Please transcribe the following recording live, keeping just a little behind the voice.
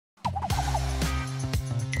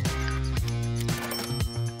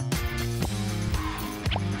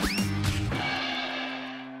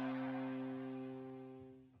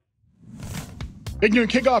Big Noon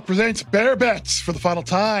Kickoff presents Bear Bets for the final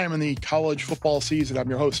time in the college football season. I'm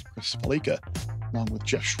your host, Chris Fallica, along with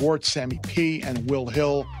Geoff Schwartz, Sammy P, and Will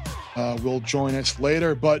Hill will join us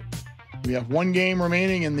later. But we have one game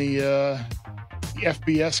remaining in the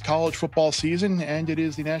FBS college football season, and it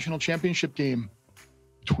is the national championship game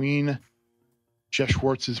between Geoff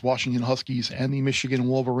Schwartz's Washington Huskies and the Michigan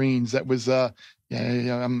Wolverines. That was,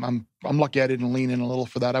 I'm lucky I didn't lean in a little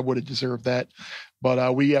for that. I would have deserved that.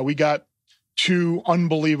 But we got two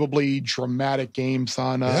unbelievably dramatic games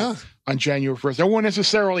on January 1st. I won't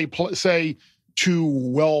necessarily say two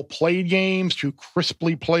well-played games, two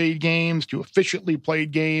crisply played games, two efficiently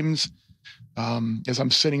played games. As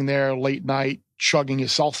I'm sitting there late night chugging a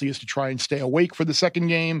Celsius to try and stay awake for the second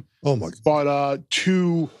game. Oh my! But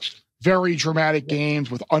two very dramatic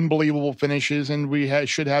games with unbelievable finishes, and we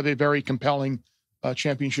should have a very compelling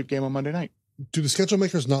championship game on Monday night. Do the schedule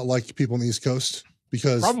makers not like people on the East Coast?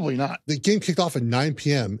 Because probably not. The game kicked off at 9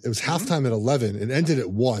 p.m. It was halftime at 11. It ended at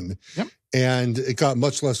 1. Yep. And it got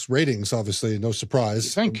much less ratings, obviously, no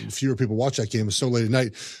surprise. Fewer people watch that game. It was so late at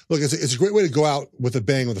night. Look, it's a great way to go out with a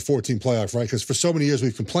bang with a 14 playoff, right? Because for so many years,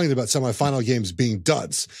 we've complained about semifinal games being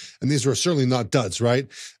duds. And these were certainly not duds, right?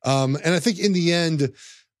 And I think in the end,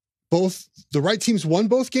 both the right teams won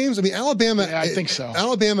both games. I mean, Alabama, I think so.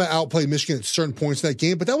 Alabama outplayed Michigan at certain points in that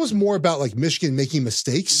game, but that was more about like Michigan making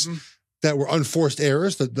mistakes. Mm-hmm. That were unforced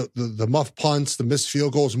errors, the muff punts, the missed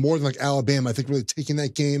field goals, more than like Alabama, I think, really taking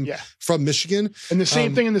that game from Michigan. And the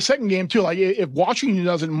same thing in the second game, too. Like, if Washington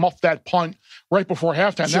doesn't muff that punt right before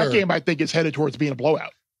halftime, that game, I think, is headed towards being a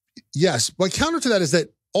blowout. Yes. But counter to that is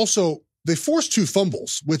that also they forced 2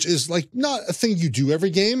 fumbles, which is like not a thing you do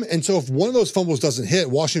every game. And so if one of those fumbles doesn't hit,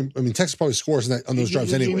 Texas probably scores on those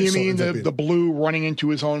drives anyway. You mean the blue running into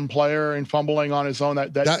his own player and fumbling on his own?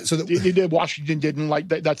 Washington didn't like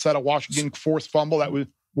that. That set a Washington forced fumble. That was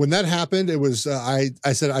when that happened. It was I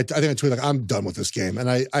said I think I tweeted like I'm done with this game, and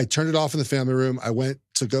I turned it off in the family room. I went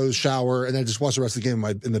to go shower, and I just watched the rest of the game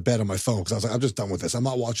in the bed on my phone because I was like, I'm just done with this. I'm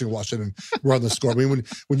not watching Washington run the score. I mean,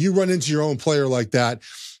 when you run into your own player like that.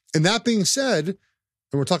 And that being said, and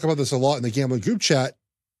we're talking about this a lot in the gambling group chat,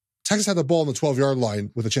 Texas had the ball on the 12-yard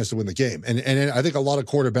line with a chance to win the game. And I think a lot of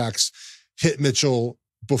quarterbacks hit Mitchell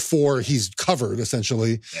before he's covered,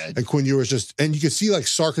 essentially. Yeah. And Quinn Ewers and you can see like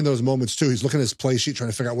Sark in those moments too. He's looking at his play sheet, trying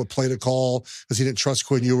to figure out what play to call because he didn't trust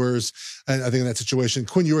Quinn Ewers. And I think in that situation,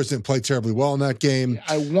 Quinn Ewers didn't play terribly well in that game.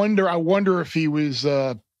 I wonder if he was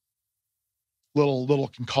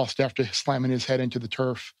little concussed after slamming his head into the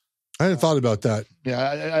turf. I hadn't thought about that.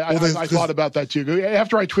 Yeah, I thought about that too.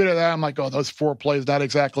 After I tweeted that, I'm like, oh, those 4 plays, not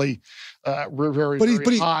exactly very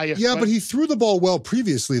high. But he threw the ball well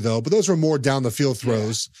previously, though. But those were more down the field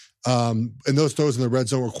throws. Yeah. And those throws in the red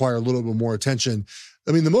zone require a little bit more attention.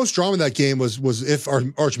 I mean, the most drama in that game was if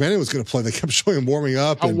Arch Manning was going to play. They kept showing him warming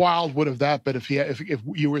up. How wild would have that been if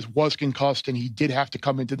Ewers was concussed and he did have to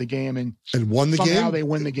come into the game and won the game? Somehow they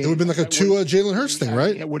win the game. It would have been like a Tua Jalen Hurts thing,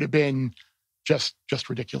 right? It would have been just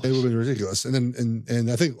ridiculous. It would have been ridiculous. And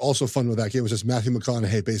I think also fun with that game was just Matthew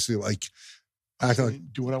McConaughey basically like acting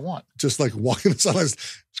like do what I want. Just like walking the sidelines.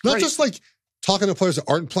 Not just like talking to players that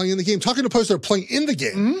aren't playing in the game, talking to players that are playing in the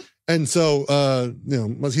game. Mm-hmm. And so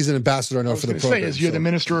he's an ambassador now for the program. As you're the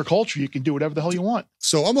minister of culture, you can do whatever the hell you want.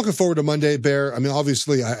 So I'm looking forward to Monday, Bear. I mean,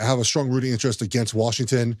 obviously I have a strong rooting interest against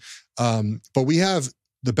Washington. But we have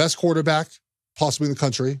the best quarterback possibly in the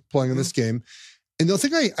country playing in this game. And the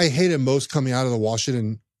thing I hated most coming out of the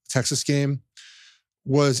Washington-Texas game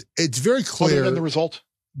was it's very clear. Other than the result?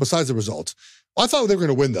 Besides the result. Well, I thought they were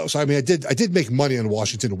going to win, though. So, I mean, I did make money on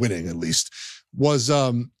Washington winning, at least. Was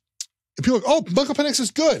people like, oh, Michael Penix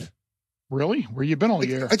is good. Really? Where you been all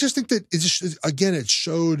year? I just think that, it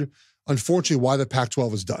showed, unfortunately, why the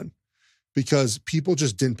Pac-12 is done. Because people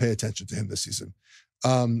just didn't pay attention to him this season.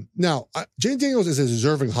 Now, Jane Daniels is a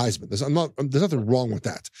deserving Heisman. There's nothing wrong with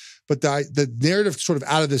that. But the narrative sort of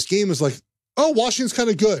out of this game is like, oh, Washington's kind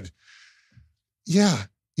of good. Yeah,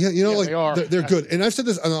 they're good. And I've said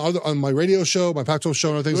this on my radio show, my Pac-12 show,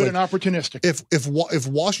 and other things. Good and opportunistic. If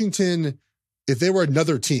Washington, if they were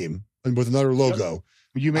another team and with another logo,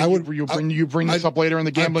 you bring this up later in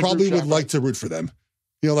the game. I probably would like to root for them.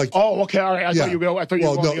 Oh, okay, all right. I thought you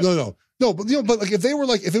were. No, but like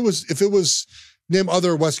if it was name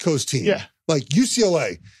other West Coast team, like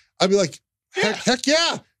UCLA, I'd be like, heck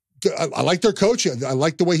yeah. I like their coach. I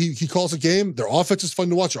like the way he calls the game. Their offense is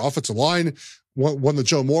fun to watch. Their offensive line won the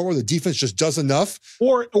Joe Moore where the defense just does enough.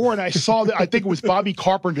 And I saw that, I think it was Bobby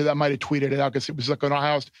Carpenter that might have tweeted it out because it was like on our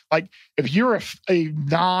house. Like, if you're a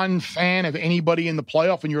non-fan of anybody in the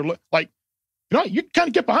playoff and you're like, you kind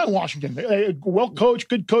of get behind Washington. Well coached,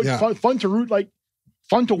 good coach, fun to root,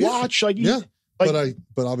 fun to watch.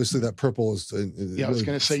 but obviously that purple is. Yeah, I was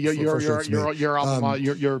going to say you're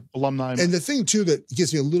alumni. And the thing too that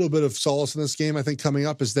gives me a little bit of solace in this game, I think, coming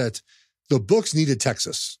up is that the books needed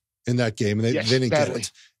Texas in that game, and they didn't get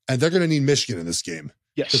it, and they're going to need Michigan in this game.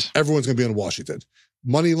 Yes, everyone's going to be on Washington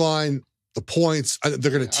money line. The points, they're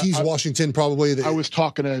going to tease Washington probably. I was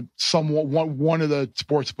talking to one of the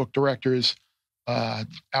sportsbook directors out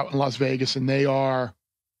in Las Vegas, and they are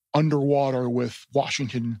underwater with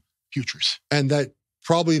Washington futures. And that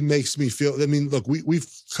probably makes me feel, I mean, look, we've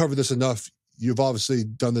covered this enough. You've obviously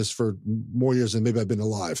done this for more years than maybe I've been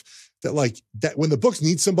alive. That when the books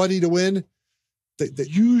need somebody to win, they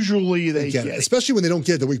usually they get it, especially when they don't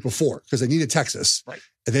get it the week before because they needed Texas, right?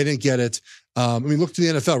 And they didn't get it. I mean, look to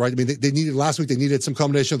the NFL, right? I mean, they needed last week. They needed some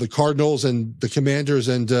combination of the Cardinals and the Commanders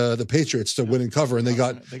and the Patriots to win and cover, and they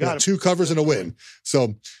got two covers and a win.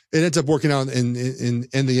 So it ends up working out in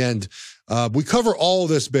the end. We cover all of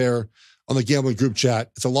this, Bear, on the Gambling Group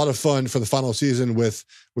Chat. It's a lot of fun for the final season with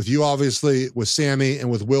you, obviously, with Sammy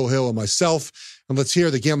and with Will Hill and myself. And let's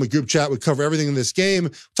hear the Gambling Group Chat. We cover everything in this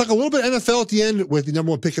game. Talk a little bit NFL at the end with the number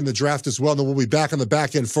one pick in the draft as well. And then we'll be back on the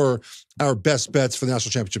back end for our best bets for the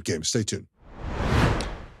national championship game. Stay tuned.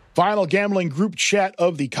 Final Gambling Group Chat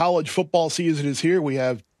of the college football season is here. We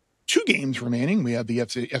have 2 games remaining. We have the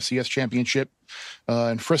FCS Championship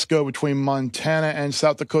in Frisco between Montana and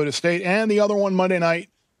South Dakota State, and the other one Monday night,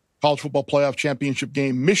 College Football Playoff Championship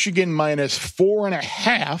game. Michigan minus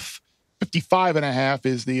 4.5. 55.5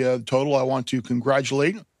 is the total. I want to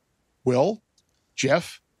congratulate Will,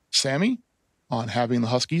 Jeff, Sammy on having the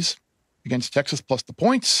Huskies against Texas plus the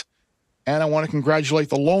points. And I want to congratulate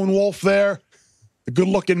the lone wolf there, the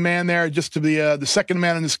good-looking man there, just to the second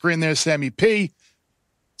man on the screen there, Sammy P.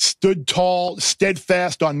 Stood tall,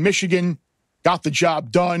 steadfast on Michigan, got the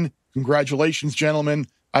job done. Congratulations, gentlemen.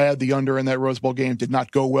 I had the under in that Rose Bowl game. Did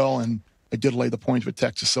not go well, and I did lay the points with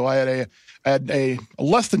Texas. So I had a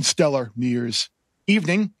less than stellar New Year's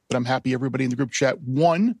evening, but I'm happy everybody in the group chat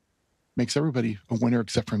won. Makes everybody a winner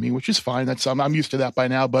except for me, which is fine. I'm used to that by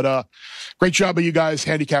now. But great job of you guys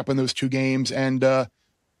handicapping those 2 games, and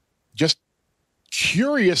just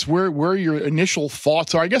curious where your initial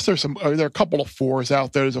thoughts are. I guess there are a couple of 4s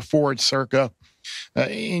out there. There's a 4 at Circa.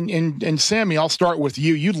 And Sammy, I'll start with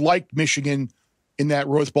you. You liked Michigan in that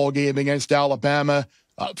Rose Bowl game against Alabama.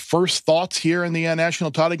 First thoughts here in the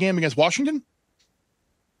national title game against Washington?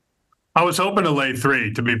 I was hoping to lay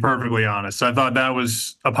 3, to be perfectly honest. I thought that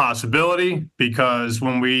was a possibility because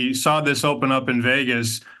when we saw this open up in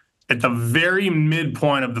Vegas at the very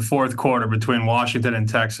midpoint of the 4th quarter between Washington and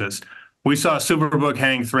Texas, we saw Superbook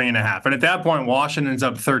hang 3.5. And at that point, Washington's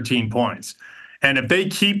up 13 points. And if they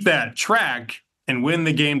keep that track and win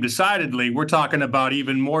the game decidedly, we're talking about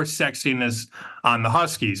even more sexiness on the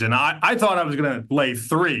Huskies. And I thought I was going to lay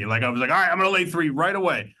 3. I was like, all right, I'm going to lay 3 right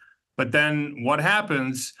away. But then what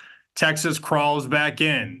happens? Texas crawls back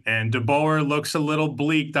in, and DeBoer looks a little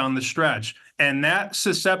bleak down the stretch. And that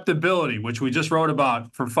susceptibility, which we just wrote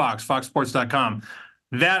about for foxsports.com,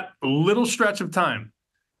 that little stretch of time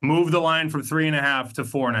moved the line from 3.5 to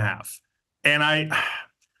 4.5. And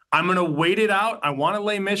I'm going to wait it out. I want to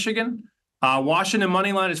lay Michigan. Washington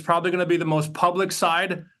money line is probably going to be the most public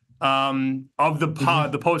side of the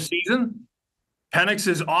postseason. Penix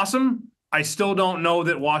is awesome. I still don't know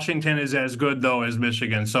that Washington is as good, though, as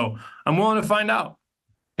Michigan. So I'm willing to find out.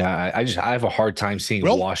 Yeah, I have a hard time seeing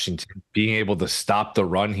Washington being able to stop the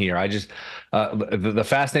run here. The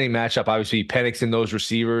fascinating matchup, obviously, Penix and those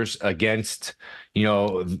receivers against,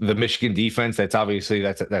 the Michigan defense.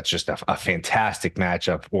 That's just a fantastic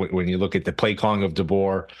matchup when you look at the play calling of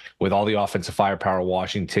DeBoer with all the offensive firepower of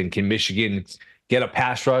Washington. Can Michigan get a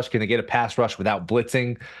pass rush? Can they get a pass rush without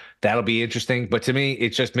blitzing? That'll be interesting. But to me,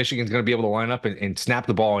 it's just Michigan's going to be able to line up and snap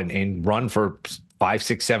the ball and run for 5,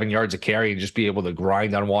 6, 7 yards of carry and just be able to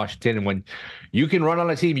grind on Washington. And when you can run on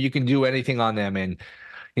a team, you can do anything on them. And,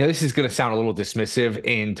 this is going to sound a little dismissive,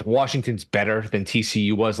 and Washington's better than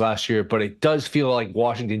TCU was last year, but it does feel like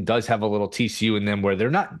Washington does have a little TCU in them where they're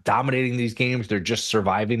not dominating these games. They're just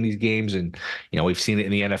surviving these games. And, we've seen it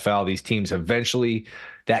in the NFL. These teams eventually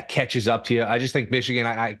that catches up to you. I just think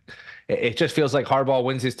Michigan, it just feels like Harbaugh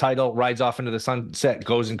wins his title, rides off into the sunset,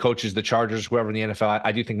 goes and coaches the Chargers, whoever in the NFL.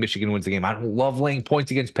 I do think Michigan wins the game. I don't love laying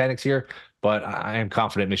points against Penix here, but I am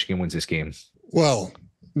confident Michigan wins this game. Well,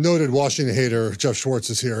 Noted Washington hater Geoff Schwartz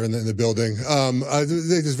is here in the building.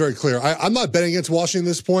 It's very clear. I'm not betting against Washington at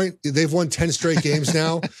this point. They've won 10 straight games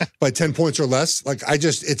now by 10 points or less. Like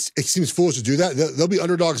it seems foolish to do that. They'll be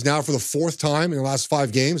underdogs now for the fourth time in the last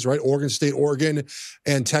 5 games, right? Oregon State, Oregon,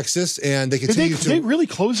 and Texas, and they continue to. They really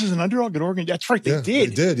closed as an underdog at Oregon. That's right, they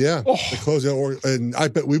did. They did, yeah. Oh. They closed at Oregon,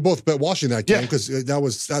 and we both bet Washington that game because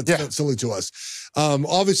that's silly to us.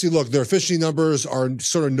 Obviously, look, their officiating numbers are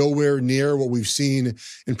sort of nowhere near what we've seen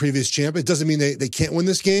in previous champ. It doesn't mean they can't win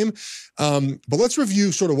this game. But let's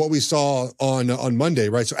review sort of what we saw on Monday,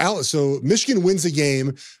 right? So Michigan wins a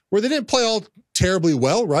game where they didn't play all terribly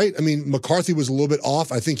well, right? I mean, McCarthy was a little bit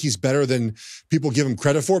off. I think he's better than people give him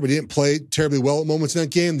credit for, but he didn't play terribly well at moments in that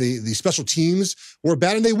game. The special teams were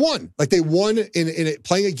bad, and they won. Like, they won in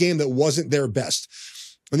playing a game that wasn't their best.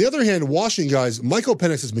 On the other hand, Washington guys, Michael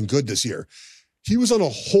Penix has been good this year. He was on a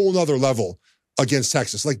whole nother level against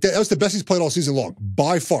Texas. Like, that was the best he's played all season long,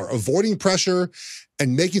 by far, avoiding pressure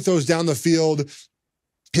and making throws down the field.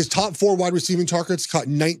 His top 4 wide receiving targets caught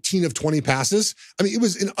 19 of 20 passes. I mean, it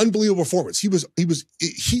was an unbelievable performance.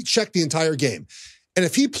 He checked the entire game. And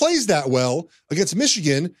if he plays that well against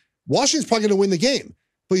Michigan, Washington's probably going to win the game.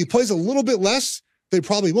 But he plays a little bit less, they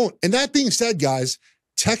probably won't. And that being said, guys,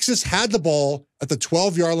 Texas had the ball at the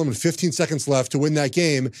 12-yard line with 15 seconds left to win that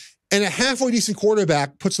game. And a halfway decent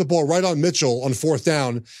quarterback puts the ball right on Mitchell on 4th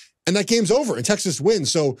down, and that game's over, and Texas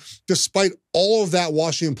wins. So despite all of that,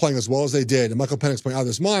 Washington playing as well as they did, and Michael Penix playing out of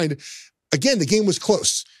his mind, again, the game was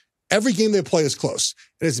close. Every game they play is close.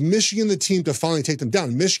 And it's Michigan the team to finally take them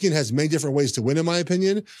down. Michigan has many different ways to win, in my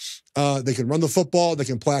opinion. They can run the football. They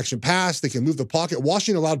can play action pass. They can move the pocket.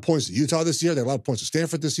 Washington allowed points to Utah this year. They allowed points to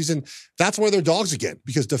Stanford this season. That's why they're dogs again,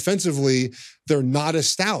 because defensively, they're not as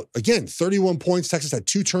stout. Again, 31 points. Texas had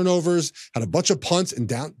 2 turnovers, had a bunch of punts, and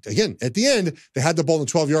down. Again, at the end, they had the ball on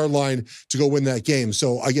the 12-yard line to go win that game.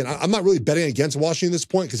 So again, I'm not really betting against Washington at this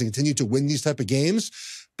point because they continue to win these type of games.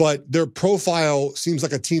 But their profile seems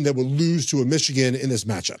like a team that will lose to a Michigan in this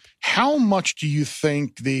matchup. How much do you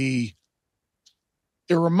think it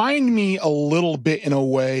reminded me a little bit in a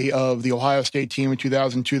way of the Ohio State team in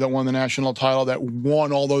 2002 that won the national title, that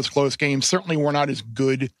won all those close games. Certainly were not as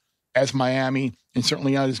good as Miami and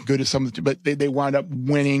certainly not as good as some of the, but they wound up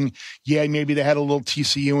winning. Yeah, maybe they had a little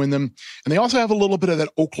TCU in them. And they also have a little bit of that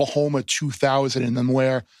Oklahoma 2000 in them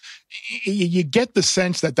where you get the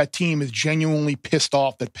sense that that team is genuinely pissed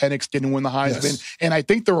off that Penix didn't win the Heisman. Yes. And I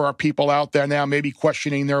think there are people out there now maybe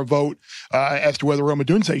questioning their vote as to whether Rome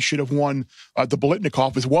Odunze should have won the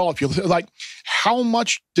Biletnikoff as well. If you like, how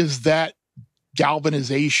much does that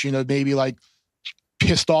galvanization of maybe like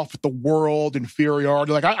pissed off at the world,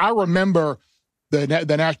 inferiority? Like I remember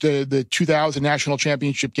the 2000 National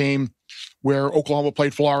Championship game where Oklahoma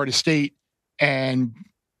played Florida State and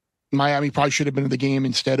Miami probably should have been in the game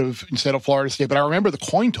instead of Florida State. But I remember the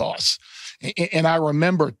coin toss, and I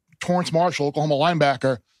remember Torrance Marshall, Oklahoma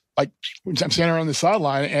linebacker, like I'm standing around the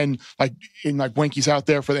sideline, and Winky's out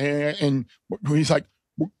there and he's like,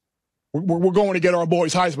 "We're going to get our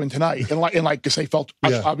boys Heisman tonight," and because they felt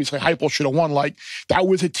obviously Heupel should have won. Like that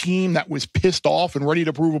was a team that was pissed off and ready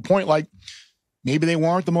to prove a point. Like maybe they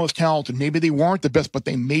weren't the most talented, maybe they weren't the best, but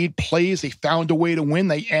they made plays. They found a way to win.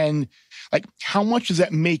 Like, how much does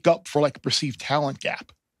that make up for like a perceived talent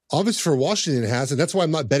gap? Obviously, for Washington, it has, and that's why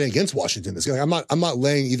I'm not betting against Washington this game. Like, I'm not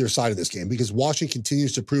laying either side of this game because Washington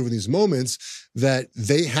continues to prove in these moments that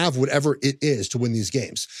they have whatever it is to win these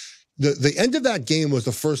games. The end of that game was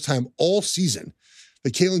the first time all season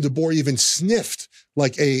that Kalen DeBoer even sniffed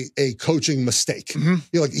like a coaching mistake.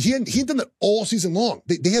 Mm-hmm. Like he hadn't done that all season long.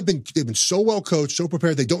 They've been so well coached, so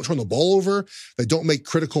prepared. They don't turn the ball over. They don't make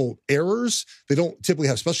critical errors. They don't typically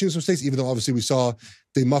have special teams mistakes, even though obviously we saw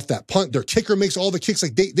they muffed that punt. Their kicker makes all the kicks.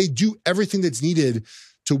 Like they do everything that's needed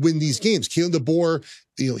to win these games. Kalen DeBoer,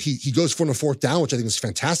 he goes for a 4th down, which I think is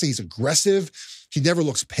fantastic. He's aggressive. He never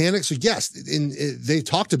looks panicked. So yes, they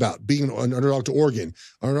talked about being an underdog to Oregon,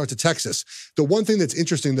 underdog to Texas. The one thing that's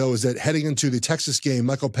interesting though is that heading into the Texas game,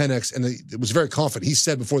 Michael Penix, and it was very confident. He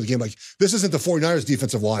said before the game, like, this isn't the 49ers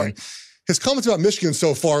defensive line. Right. His comments about Michigan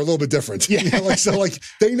so far are a little bit different. Yeah.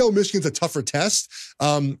 They know Michigan's a tougher test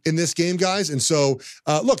in this game, guys. And so,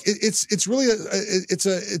 look, it's really a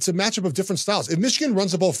matchup of different styles. If Michigan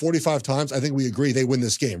runs the ball 45 times, I think we agree they win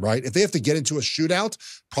this game, right? If they have to get into a shootout,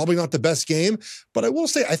 probably not the best game. But I will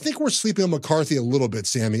say, I think we're sleeping on McCarthy a little bit,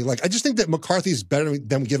 Sammy. Like, I just think that McCarthy is better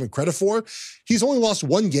than we give him credit for. He's only lost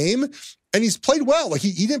 1 game. And he's played well. Like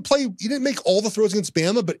he didn't make all the throws against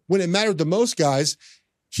Bama, but when it mattered the most, guys,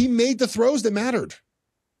 he made the throws that mattered.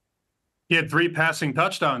 He had 3 passing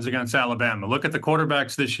touchdowns against Alabama. Look at the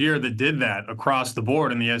quarterbacks this year that did that across the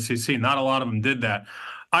board in the SEC. Not a lot of them did that.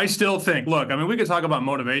 I still think, look, I mean, we could talk about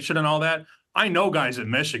motivation and all that. I know guys at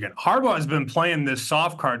Michigan. Harbaugh has been playing this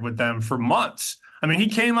soft card with them for months. I mean, he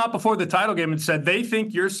came out before the title game and said they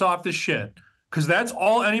think you're soft as shit because that's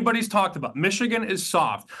all anybody's talked about. Michigan is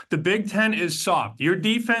soft. The Big Ten is soft. Your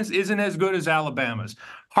defense isn't as good as Alabama's.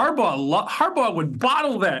 Harbaugh would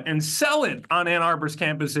bottle that and sell it on Ann Arbor's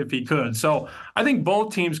campus if he could. So I think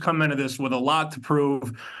both teams come into this with a lot to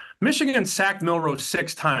prove. Michigan sacked Milrose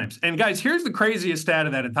 6 times. And guys, here's the craziest stat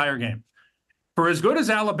of that entire game. For as good as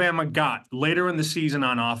Alabama got later in the season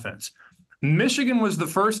on offense, Michigan was the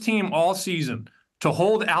first team all season to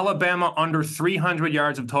hold Alabama under 300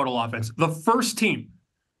 yards of total offense. The first team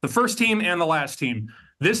and the last team.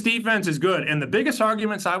 This defense is good. And the biggest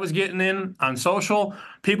arguments I was getting in on social,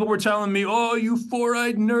 people were telling me, oh, you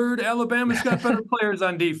four-eyed nerd, Alabama's got better players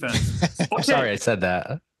on defense. Okay, I'm sorry I said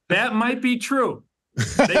that. That might be true.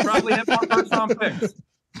 They probably have more first-round picks.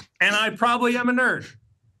 And I probably am a nerd.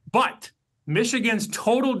 But Michigan's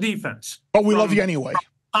total defense. But we love you anyway.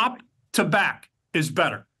 Top to back is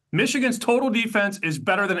better. Michigan's total defense is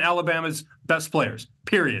better than Alabama's best players,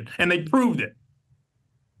 period. And they proved it.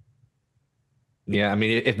 Yeah, I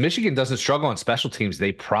mean, if Michigan doesn't struggle on special teams,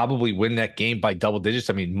 they probably win that game by double digits.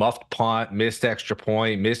 I mean, muffed punt, missed extra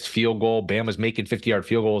point, missed field goal. Bama's making 50-yard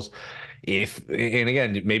field goals. And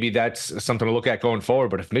again, maybe that's something to look at going forward.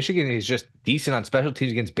 But if Michigan is just decent on special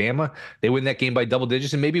teams against Bama, they win that game by double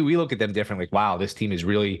digits. And maybe we look at them differently. Like, wow, this team is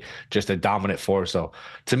really just a dominant force. So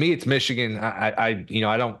to me, it's Michigan. I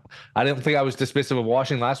don't think I was dismissive of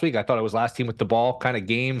Washington last week. I thought it was last team with the ball kind of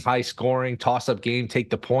game, high scoring, toss up game,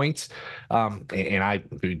 take the points.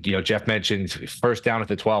 Jeff mentioned first down at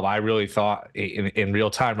the 12. I really thought in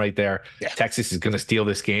real time right there, Texas is going to steal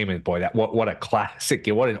this game. And boy, what a classic.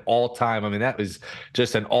 What an all-time. I mean, that was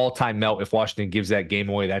just an all-time melt if Washington gives that game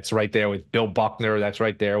away. That's right there with Bill Buckner. That's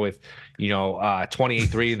right there with,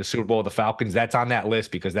 28-3 in the Super Bowl of the Falcons. That's on that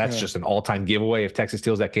list because that's just an all-time giveaway if Texas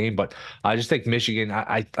steals that game. But I just think Michigan,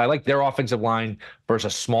 I like their offensive line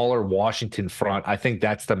versus a smaller Washington front. I think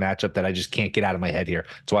that's the matchup that I just can't get out of my head here.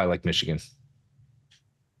 That's why I like Michigan.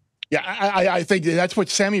 Yeah, I think that's what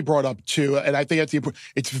Sammy brought up too. And I think that's the important.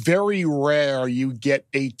 It's very rare you get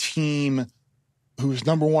a team who's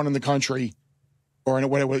number one in the country, or in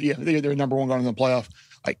whatever, they're number one going in the playoff,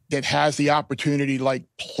 like that has the opportunity to like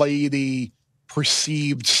play the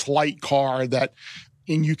perceived slight card that,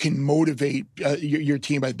 and you can motivate your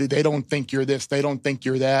team. They don't think you're this, they don't think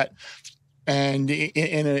you're that, and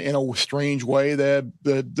in a strange way,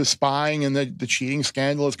 the spying and the cheating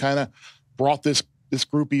scandal has kind of brought this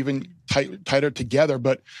group even tighter together.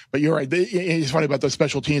 But you're right. It's funny about those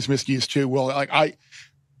special teams miscues too. Well, like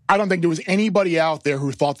I don't think there was anybody out there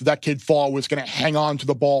who thought that kid Fall was going to hang on to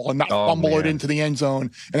the ball and not fumble it into the end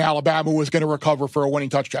zone, and Alabama was going to recover for a winning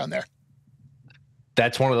touchdown there.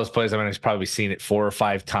 That's one of those plays. I mean, I've probably seen it 4 or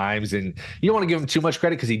 5 times, and you don't want to give him too much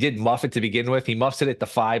credit because he did muff it to begin with. He muffs it at the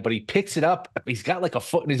 5, but he picks it up. He's got like a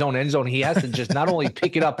foot in his own end zone. He has to just not only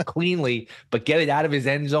pick it up cleanly, but get it out of his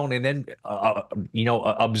end zone and then,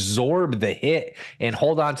 absorb the hit and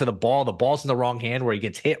hold on to the ball. The ball's in the wrong hand where he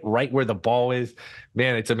gets hit right where the ball is.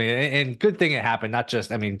 Man, and good thing it happened. Not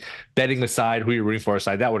just, betting aside who you're rooting for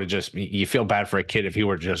aside, that would have just, you feel bad for a kid if he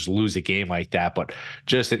were to just lose a game like that. But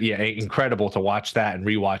just, incredible to watch that and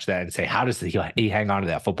rewatch that and say, how does he hang on to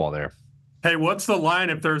that football there? Hey, what's the line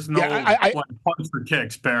if there's no punts or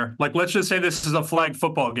kicks, Bear? Like, let's just say this is a flag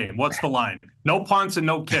football game. What's the line? No punts and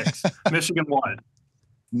no kicks. Michigan won.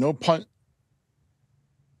 No punt.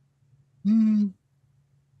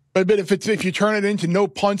 But if you turn it into no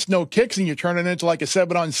punts, no kicks, and you turn it into like a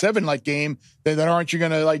 7-on-7 like game, then aren't you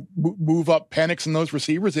going to like move up Penix and those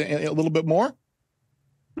receivers a little bit more?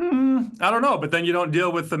 I don't know, but then you don't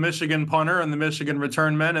deal with the Michigan punter and the Michigan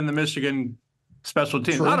return men and the Michigan special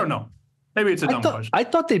teams. True. I don't know. Maybe it's a dumb question. I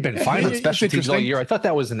thought they'd been fine on special teams all year. I thought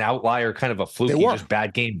that was an outlier, kind of a fluky, just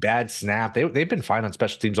bad game, bad snap. They've been fine on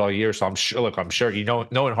special teams all year. So I'm sure,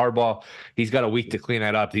 knowing Harbaugh, he's got a week to clean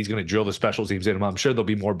that up. He's going to drill the special teams in him. I'm sure they'll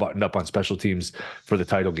be more buttoned up on special teams for the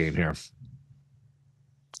title game here.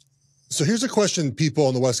 So here's a question people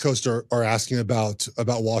on the West Coast are asking about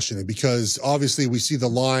Washington, because obviously we see the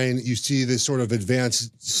line, you see this sort of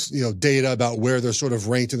advanced, data about where they're sort of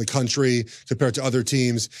ranked in the country compared to other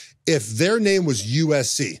teams. If their name was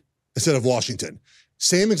USC instead of Washington,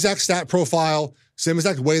 same exact stat profile, same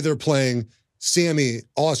exact way they're playing. Sammy,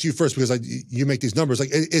 I'll ask you first because you make these numbers. Like,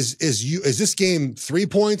 is this game 3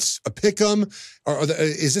 points, a pick 'em,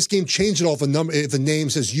 is this game changed at all if the name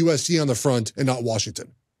says USC on the front and not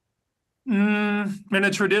Washington? In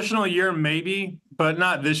a traditional year, maybe, but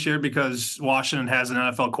not this year because Washington has an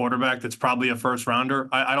NFL quarterback that's probably a first rounder.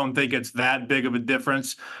 I don't think it's that big of a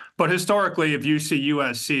difference. But historically, if you see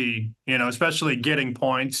USC, especially getting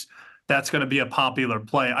points, that's going to be a popular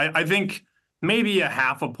play. I think maybe a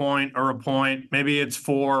half a point or a point. Maybe it's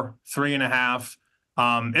 4,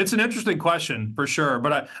 3.5. It's an interesting question for sure.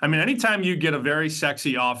 But I mean, anytime you get a very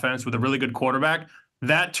sexy offense with a really good quarterback,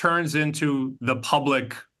 that turns into the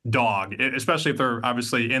public dog, especially if they're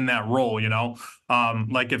obviously in that role,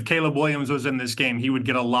 like if Caleb Williams was in this game, he would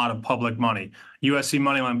get a lot of public money. USC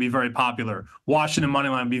money line would be very popular. Washington money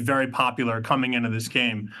line would be very popular coming into this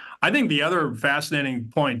game. I think the other fascinating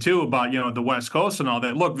point too about, the West Coast and all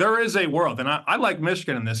that, look, there is a world, and I like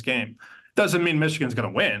Michigan in this game. Doesn't mean Michigan's going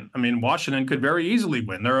to win. I mean, Washington could very easily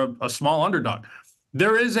win. They're a small underdog.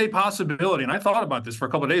 There is a possibility, and I thought about this for a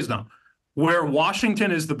couple of days now, where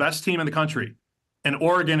Washington is the best team in the country and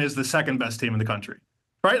Oregon is the second best team in the country,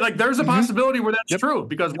 right? Like there's a possibility where that's true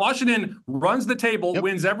because Washington runs the table,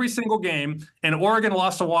 wins every single game, and Oregon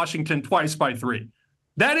lost to Washington twice by 3.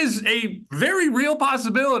 That is a very real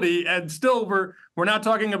possibility, and still we're not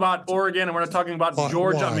talking about Oregon and we're not talking about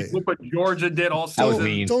Georgia. Why? I mean, look what Georgia did all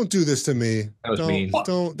season. Don't do this to me. That was mean.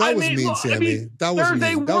 That was mean, Sammy. That was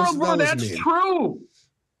mean. There's a world where that's true.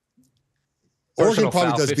 Oregon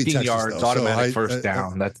probably does 15 beat Texas, yards, though, automatic first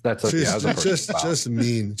down. That's just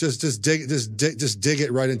mean. Just dig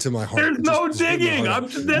it right into my heart. There's no digging.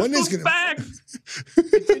 That's the fact.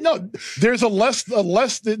 No, there's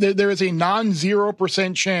there is a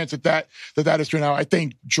non-0% chance that is true. Now, I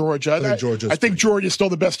think Georgia. I think Georgia's still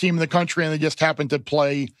the best team in the country, and they just happened to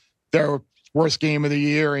play their worst game of the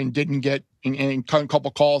year and didn't get in a couple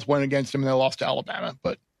calls went against them, and they lost to Alabama.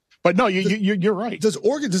 But no, you're right. Does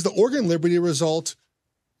the Oregon Liberty result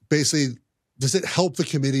basically, does it help the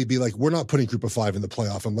committee be like, we're not putting Group of 5 in the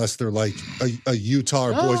playoff unless they're like a Utah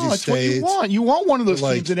or Boise State? What you want one of those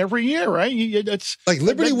teams in every year, right? It's like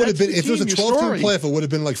Liberty would have been, if it was a 12-team playoff, it would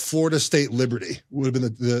have been like Florida State Liberty would have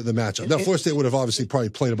been the matchup. Now, Florida State would have obviously probably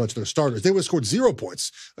played a bunch of their starters. They would have scored 0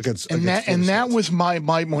 points against that was my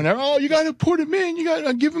whenever, you got to put him in, you got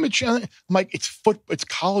to give him a chance. I'm like, it's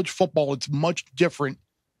college football. It's much different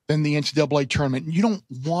than the NCAA tournament. You don't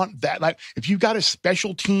want that. Like if you've got a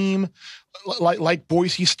special team like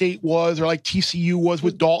Boise State was, or like TCU was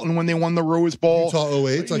with Dalton when they won the Rose Bowl. Utah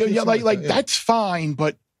 08. That's fine,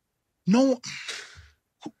 but no,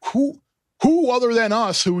 who other than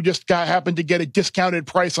us who just happened to get a discounted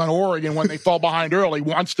price on Oregon when they fell behind early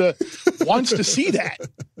wants to see that.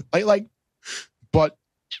 But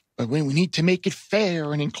we need to make it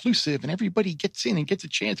fair and inclusive, and everybody gets in and gets a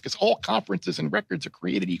chance because all conferences and records are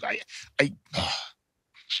created.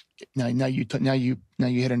 Now you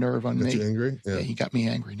hit a nerve on me. You angry? Yeah, you got me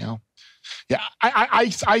angry now. Yeah,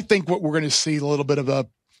 I think what we're going to see a little bit of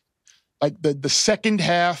the second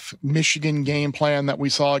half Michigan game plan that we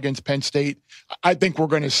saw against Penn State. I think we're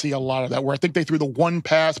going to see a lot of that, where I think they threw the one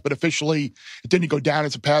pass, but officially it didn't go down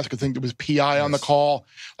as a pass because I think there was PI on the call.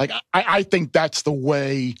 Like I think that's the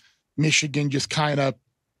way Michigan just kind of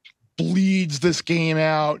bleeds this game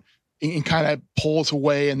out and kind of pulls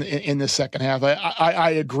away in the second half.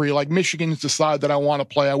 I agree. Like Michigan's the side that I want to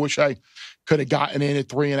play. I wish I could have gotten in at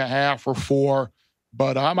 3.5 or 4.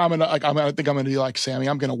 But I think I'm gonna be like Sammy.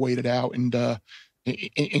 I'm gonna wait it out and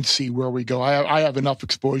see where we go. I have enough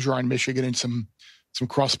exposure on Michigan and some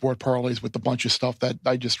cross-sport parlays with a bunch of stuff that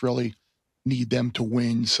I just really need them to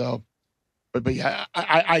win. So, but yeah,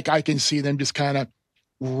 I can see them just kind of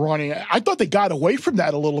running. I thought they got away from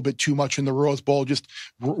that a little bit too much in the Rose Bowl, just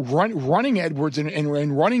running Edwards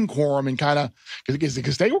and running Corum and kind of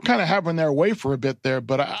because they were kind of having their way for a bit there.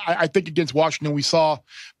 But I think against Washington, we saw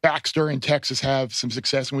Baxter and Texas have some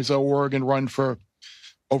success, and we saw Oregon run for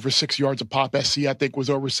over 6 yards a pop. SC, I think,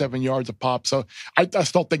 was over 7 yards a pop. So I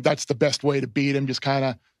still think that's the best way to beat him, just kind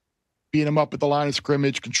of beat him up at the line of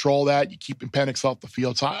scrimmage, control that. You keep Penix off the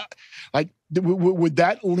field. So, would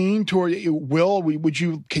that lean toward Will? Would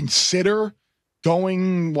you consider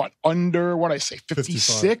going under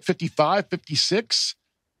 56, 55, 56?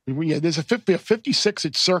 Yeah, there's a 56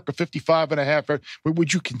 at circa 55.5.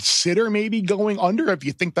 Would you consider maybe going under if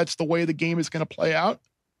you think that's the way the game is going to play out?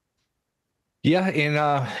 Yeah,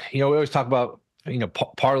 and we always talk about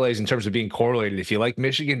parlays in terms of being correlated. If you like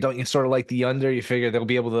Michigan, don't you sort of like the under? You figure they'll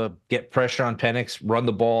be able to get pressure on Penix, run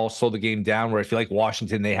the ball, slow the game down. Where if you like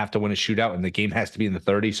Washington, they have to win a shootout, and the game has to be in the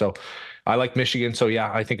 30. So I like Michigan. So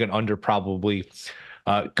yeah, I think an under probably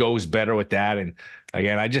goes better with that. And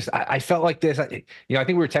again, I felt like this. I think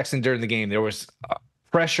we were texting during the game. There was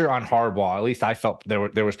pressure on Harbaugh. At least I felt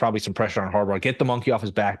there was probably some pressure on Harbaugh. Get the monkey off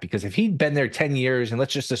his back, because if he'd been there 10 years, and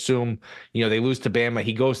let's just assume, they lose to Bama,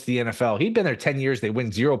 he goes to the NFL. He'd been there 10 years. They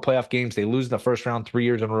win 0 playoff games. They lose in the first round 3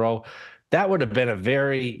 years in a row. That would have been a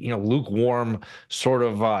very, lukewarm sort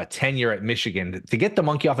of tenure at Michigan. To get the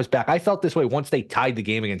monkey off his back, I felt this way once they tied the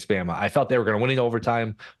game against Bama. I felt they were going to win in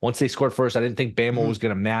overtime. Once they scored first, I didn't think Bama was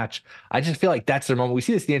going to match. I just feel like that's their moment. We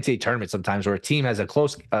see this in the NCAA tournament sometimes, where a team has a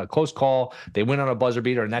close call, they win on a buzzer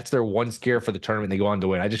beater, and that's their one scare for the tournament. They go on to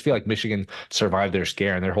win. I just feel like Michigan survived their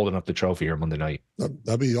scare, and they're holding up the trophy here Monday night.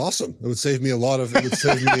 That'd be awesome. It would save me a lot of. It would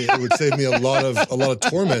save me a lot of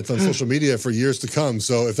torment on social media for years to come.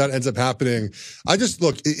 So if that ends up happening,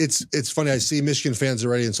 it's funny. I see Michigan fans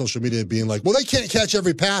already in social media being like, well, they can't catch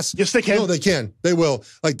every pass. Yes, they can. No, they can. They will.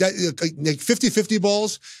 Like that, like 50-50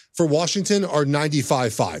 balls for Washington are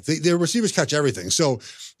 95-5. Their receivers catch everything. So,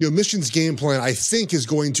 Michigan's game plan, I think, is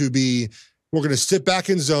going to be, we're going to sit back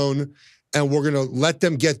in zone and we're going to let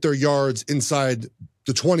them get their yards inside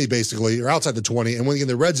the 20, basically, or outside the 20. And when they get in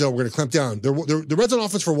the red zone, we're going to clamp down. The red zone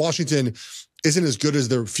offense for Washington isn't as good as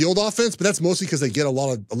their field offense, but that's mostly because they get a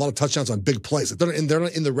lot of touchdowns on big plays. They're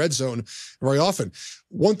not in the red zone very often.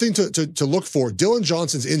 One thing to look for, Dylan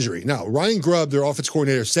Johnson's injury. Now, Ryan Grubb, their offense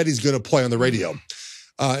coordinator, said he's going to play on the radio.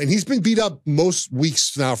 And he's been beat up most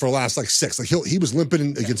weeks now for the last 6. Like he was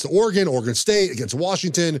limping against Oregon State, against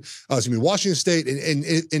Washington State.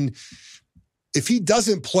 And if he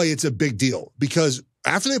doesn't play, it's a big deal, because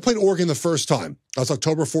after they played Oregon the first time, that was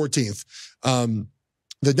October 14th,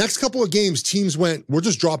 the next couple of games, teams went, we're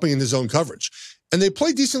just dropping into zone coverage. And they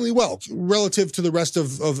played decently well relative to the rest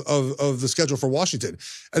of the schedule for Washington.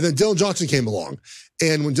 And then Dylan Johnson came along.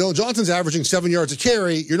 And when Dylan Johnson's averaging 7 yards a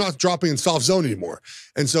carry, you're not dropping in soft zone anymore.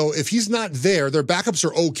 And so if he's not there, their backups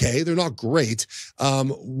are okay. They're not great. I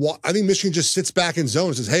think Michigan just sits back in zone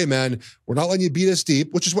and says, hey, man, we're not letting you beat us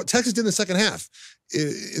deep, which is what Texas did in the second half.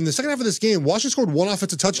 In the second half of this game, Washington scored one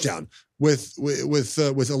offensive touchdown with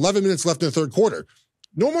 11 minutes left in the third quarter.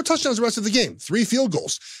 No more touchdowns the rest of the game. 3 field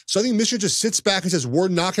goals. So I think Michigan just sits back and says, we're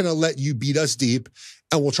not going to let you beat us deep,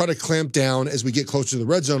 and we'll try to clamp down as we get closer to the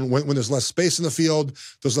red zone. When there's less space in the field,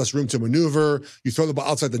 there's less room to maneuver. You throw the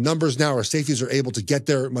ball outside the numbers now, our safeties are able to get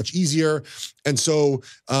there much easier. And so,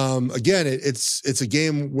 again, it's a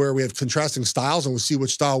game where we have contrasting styles, and we'll see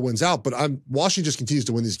which style wins out. But Washington just continues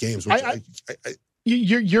to win these games, which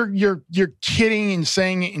You're kidding and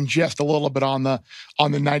saying it in jest a little bit on the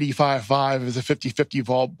 95-5 as a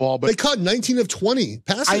 50-50 ball, but they caught 19 of 20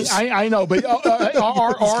 passes. I know, but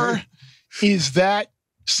is that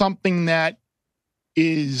something that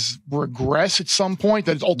is regress at some point,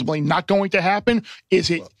 that is ultimately not going to happen?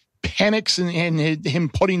 Is it Penix and him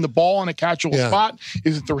putting the ball in a catchable spot?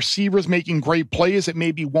 Is it the receivers making great plays that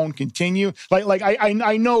maybe won't continue? I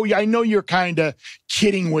know you're kind of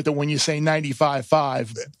kidding with it when you say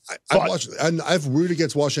 95-5. I've rooted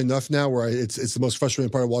against Washington enough now where it's the most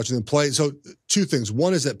frustrating part of watching them play. So 2 things.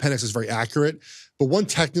 One is that Penix is very accurate, but one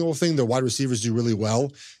technical thing the wide receivers do really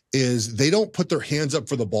well is they don't put their hands up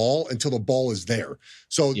for the ball until the ball is there.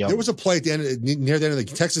 So there was a play at the end, near the end of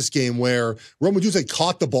the Texas game, where Rome Odunze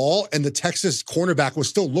caught the ball and the Texas cornerback was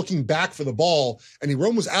still looking back for the ball, and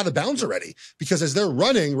Rome was out of bounds already, because as they're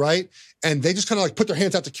running, right, and they just kind of like put their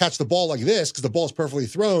hands out to catch the ball like this because the ball is perfectly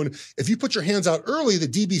thrown. If you put your hands out early, the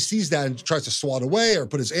DB sees that and tries to swat away or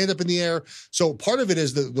put his hand up in the air. So part of it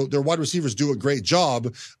is their wide receivers do a great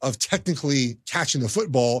job of technically catching the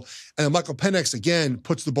football, and then Michael Penix again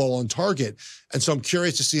puts the ball on target. And so I'm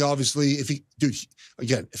curious to see, obviously, if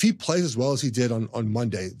he plays as well as he did on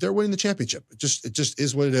Monday, they're winning the championship. It just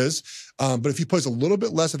is what it is. But if he plays a little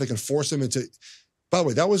bit less, if they can force him into. By the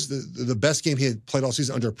way, that was the best game he had played all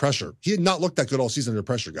season under pressure. He had not looked that good all season under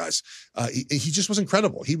pressure, guys. He just was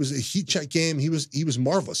incredible. He was a heat check game. He was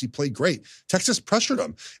marvelous. He played great. Texas pressured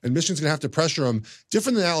him, and Michigan's going to have to pressure him.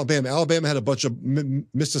 Different than Alabama. Alabama had a bunch of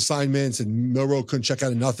missed assignments, and Milroe couldn't check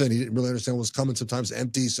out of nothing. He didn't really understand what was coming. Sometimes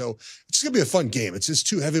empty. So it's going to be a fun game. It's just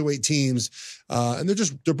 2 heavyweight teams, and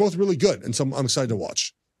they're both really good. And so I'm excited to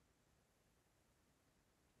watch.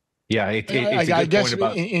 Yeah, it's a good point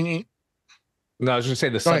about. No, I was going to say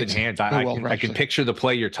the sudden hands. I can picture the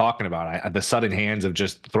play you're talking about. The sudden hands of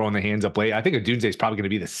just throwing the hands up late. I think Odunze is probably going to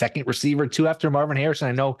be the second receiver too after Marvin Harrison.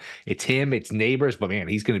 I know it's him, it's Neighbors, but man,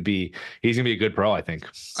 he's going to be a good pro, I think.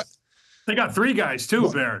 They got 3 guys too,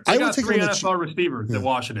 Barrett. They got 3 NFL receivers at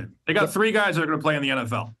Washington. They got 3 guys that are going to play in the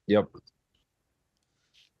NFL. Yep.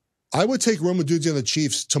 I would take Rome Odunze on the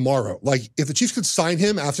Chiefs tomorrow. Like, if the Chiefs could sign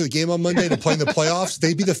him after the game on Monday to play in the playoffs,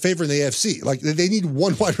 they'd be the favorite in the AFC. Like, they need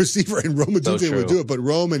one wide receiver, and Rome Odunze would do it. But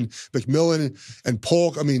Rome and McMillan and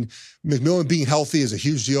Polk, I mean, McMillan being healthy is a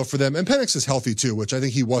huge deal for them. And Penix is healthy too, which I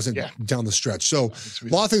think he wasn't down the stretch. So a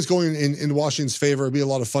lot of things going in Washington's favor. It'd be a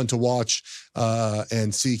lot of fun to watch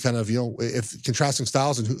and see kind of, if contrasting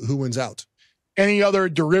styles and who wins out. Any other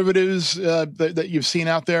derivatives that you've seen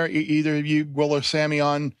out there, either of you, Will or Sammy,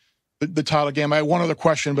 on the title game? I have one other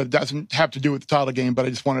question, but it doesn't have to do with the title game, but I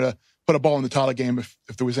just wanted to put a ball in the title game if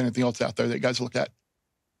there was anything else out there that you guys look at.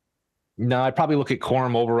 No, I'd probably look at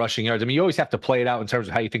Corum over rushing yards. I mean, you always have to play it out in terms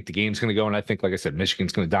of how you think the game's going to go. And I think, like I said,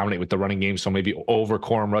 Michigan's going to dominate with the running game. So maybe over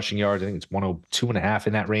Corum rushing yards. I think it's 102.5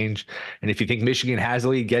 in that range. And if you think Michigan has the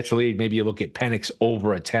lead, gets the lead, maybe you look at Penix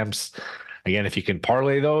over attempts. Again, if you can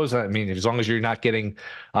parlay those, I mean, as long as you're not getting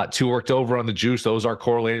too worked over on the juice, those are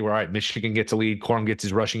correlated where, all right, Michigan gets a lead, Corum gets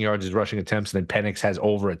his rushing yards, his rushing attempts, and then Penix has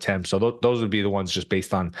over attempts. So those would be the ones just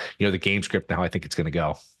based on, the game script and how I think it's going to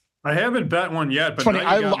go. I haven't bet one yet, but funny,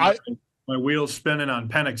 my wheels spinning on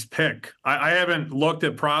Penix pick. I haven't looked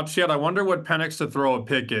at props yet. I wonder what Penix to throw a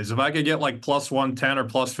pick is. If I could get like plus 110 or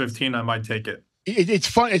plus 15, I might take it. It's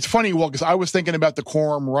fun. It's funny, Will, because I was thinking about the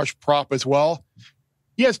Corum rush prop as well.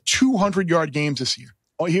 He has 200-yard games this year.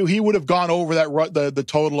 He would have gone over that the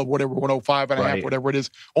total of whatever, 105 and a half, whatever it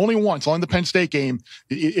is. Only once, only the Penn State game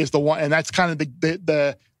is the one, and that's kind of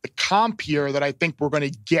the comp here that I think we're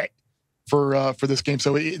going to get for this game.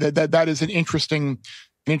 So that is an interesting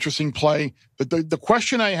play. But the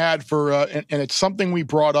question I had for and it's something we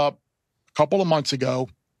brought up a couple of months ago.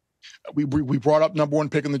 We brought up number one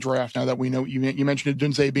pick in the draft. Now that we know you mentioned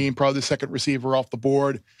Odunze being probably the second receiver off the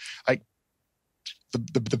board, like.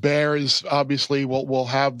 The Bears obviously will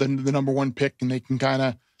have the number one pick, and they can kind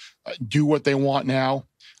of do what they want now.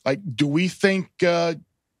 Like, do we think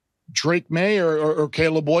Drake Maye or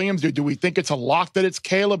Caleb Williams? Do we think it's a lock that it's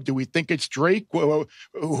Caleb? Do we think it's Drake?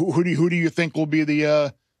 Who do you think will be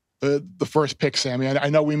the first pick, Sammy? I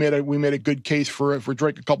know we made a good case for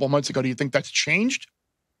Drake a couple of months ago. Do you think that's changed?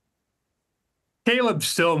 Caleb's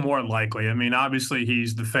still more likely. I mean, obviously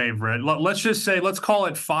he's the favorite. Let's call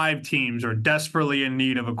it 5 teams are desperately in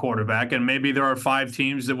need of a quarterback, and maybe there are 5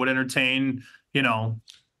 teams that would entertain,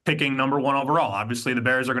 picking number one overall. Obviously the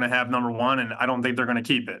Bears are going to have number one, and I don't think they're going to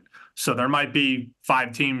keep it. So there might be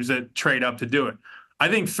 5 teams that trade up to do it. I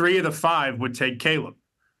think 3 of the 5 would take Caleb.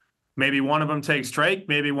 Maybe one of them takes Drake.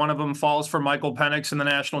 Maybe one of them falls for Michael Penix in the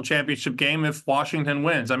national championship game if Washington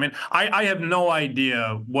wins. I mean, I have no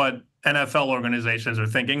idea what NFL organizations are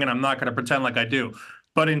thinking, and I'm not going to pretend like I do.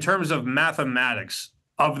 But in terms of mathematics,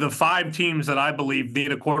 of the 5 teams that I believe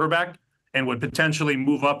need a quarterback and would potentially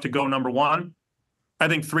move up to go number one, I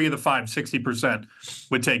think 3 of the 5, 60%,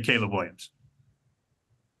 would take Caleb Williams.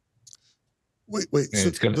 Wait. So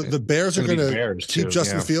the Bears are going to keep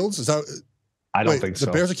Justin Fields? Is that? I don't think so.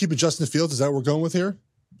 The Bears are keeping Justin Fields? Is that what we're going with here,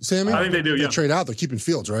 Sammy? I think they do, They trade out. They're keeping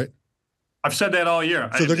Fields, right? I've said that all year.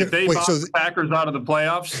 So if they box the Packers out of the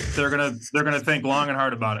playoffs, they're gonna think long and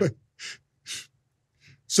hard about it.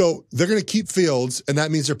 So they're gonna keep Fields, and that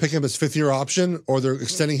means they're picking him as 5th-year option, or they're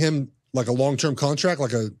extending him like a long-term contract,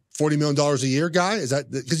 like a $40 million a year guy. Is that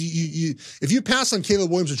because you if you pass on Caleb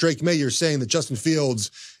Williams or Drake Maye, you're saying that Justin Fields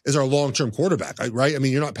is our long-term quarterback, right? I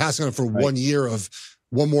mean, you're not passing on him for 1 year of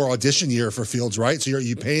one more audition year for Fields, right? So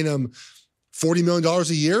you paying him $40 million a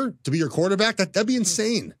year to be your quarterback? That'd be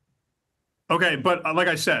insane. Okay, but like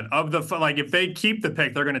I said, if they keep the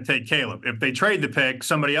pick, they're going to take Caleb. If they trade the pick,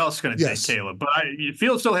 somebody else is going to take Caleb. But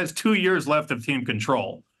Fields still has 2 years left of team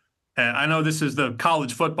control. And I know this is the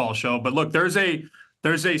college football show, but look, there's a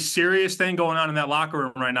serious thing going on in that locker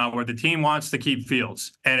room right now where the team wants to keep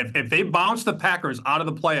Fields. And if they bounce the Packers out of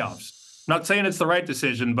the playoffs, I'm not saying it's the right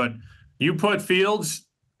decision, but you put Fields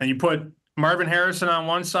and you put Marvin Harrison on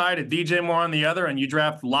one side and DJ Moore on the other, and you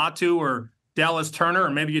draft Latu or Dallas Turner, or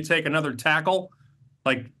maybe you take another tackle,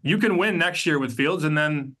 like you can win next year with Fields. And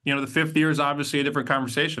then, the 5th year is obviously a different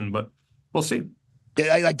conversation, but we'll see.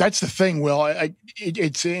 Yeah, that's the thing, Will.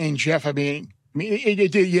 It's in Jeff. I mean,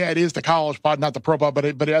 it is the college pod, not the pro pod,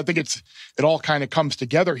 but I think it all kind of comes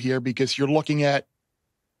together here because you're looking at,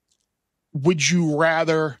 would you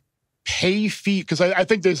rather pay fee? Because I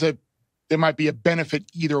think there might be a benefit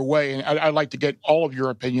either way. And I'd like to get all of your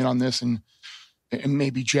opinion on this, and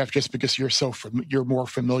maybe Jeff, just because you're more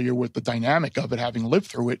familiar with the dynamic of it, having lived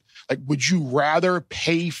through it. Like, would you rather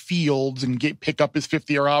pay Fields and pick up his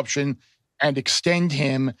 5th-year option and extend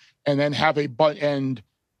him, and then have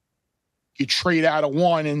you trade out of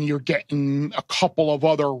one and you're getting a couple of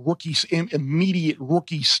other rookies, immediate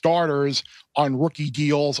rookie starters on rookie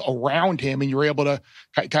deals around him, and you're able to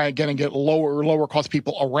kind of get lower cost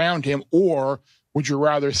people around him? Or would you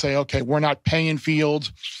rather say, okay, we're not paying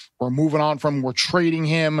Fields, we're moving on from him, we're trading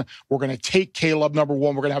him, we're going to take Caleb number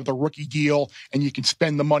one, we're going to have the rookie deal, and you can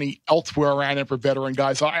spend the money elsewhere around it for veteran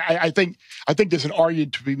guys? So I think there's an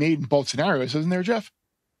argument to be made in both scenarios, isn't there, Geoff?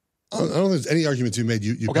 I don't think there's any argument to be made.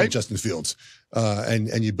 You okay. Pay Justin Fields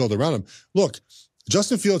and you build around him. Look,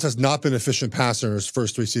 Justin Fields has not been an efficient passer in his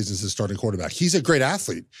first 3 seasons as starting quarterback. He's a great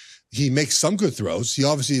athlete. He makes some good throws. He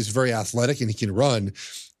obviously is very athletic and he can run.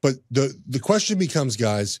 But the question becomes,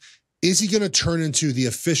 guys, is he going to turn into the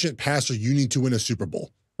efficient passer you need to win a Super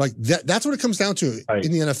Bowl? Like that's what it comes down to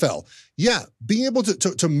in the NFL. Yeah, being able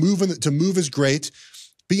to move is great.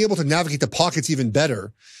 Being able to navigate the pocket's even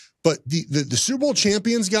better. But the Super Bowl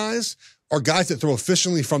champions, guys, are guys that throw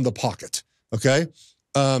efficiently from the pocket, okay?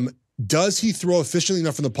 Does he throw efficiently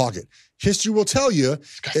enough from the pocket? History will tell you.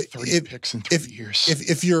 He's got 30 picks in 3 years.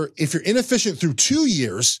 If you're inefficient through 2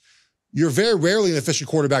 years, you're very rarely an efficient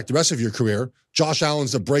quarterback the rest of your career. Josh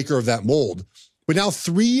Allen's the breaker of that mold. But now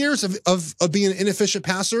 3 years of being an inefficient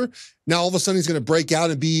passer, now all of a sudden he's going to break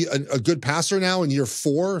out and be a good passer now in year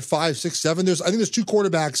 4, 5, 6, 7. I think there's 2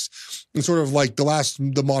 quarterbacks in sort of like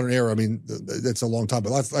the modern era. I mean, it's a long time,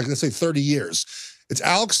 but let's say 30 years. It's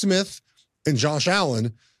Alex Smith and Josh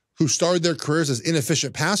Allen who started their careers as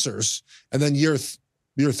inefficient passers, and then year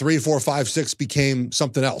 3, 4, 5, 6 became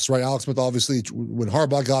something else, right? Alex Smith, obviously, when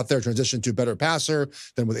Harbaugh got there, transitioned to a better passer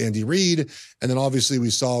than with Andy Reid. And then obviously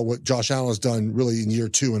we saw what Josh Allen has done really in year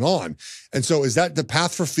 2 and on. And so is that the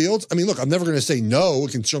path for Fields? I mean, look, I'm never going to say no.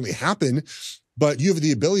 It can certainly happen. But you have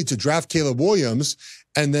the ability to draft Caleb Williams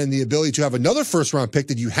and then the ability to have another first-round pick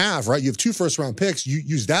that you have, right? You have 2 first-round picks. You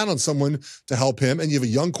use that on someone to help him, and you have a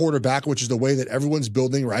young quarterback, which is the way that everyone's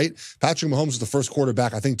building, right? Patrick Mahomes is the first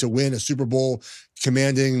quarterback, I think, to win a Super Bowl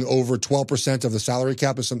commanding over 12% of the salary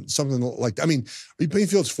cap or something like that. I mean, are you paying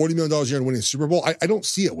Fields $40 million a year and winning a Super Bowl? I don't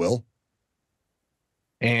see it, Will.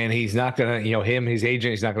 And he's not going to, his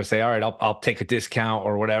agent, he's not going to say, all right, I'll take a discount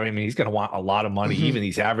or whatever. I mean, he's going to want a lot of money. Mm-hmm. Even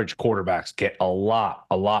these average quarterbacks get a lot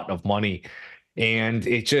of money. And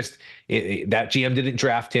it just, that GM didn't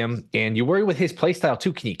draft him. And you worry with his play style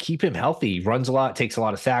too. Can you keep him healthy? He runs a lot, takes a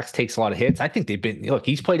lot of sacks, takes a lot of hits. I think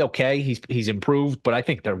he's played okay. He's improved, but I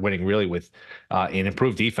think they're winning really with an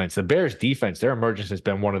improved defense. The Bears defense, their emergence has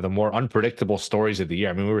been one of the more unpredictable stories of the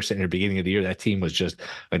year. I mean, we were sitting at the beginning of the year, that team was just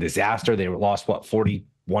a disaster. They lost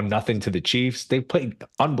 41-0 to the Chiefs. They played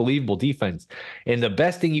unbelievable defense. And the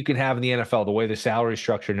best thing you can have in the NFL, the way the salary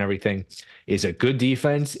structure and everything, is a good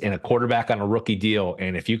defense and a quarterback on a rookie deal.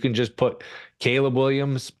 And if you can just put Caleb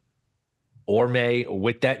Williams or Maye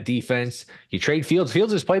with that defense, you trade Fields.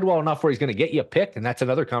 Fields has played well enough where he's going to get you a pick, and that's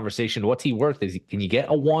another conversation. What's he worth? Can you get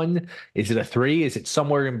a 1? Is it a 3? Is it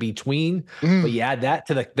somewhere in between? But you add that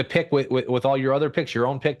to the pick with all your other picks, your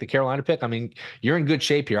own pick, the Carolina pick. I mean, you're in good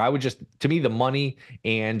shape here. I would to me, the money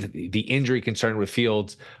and the injury concern with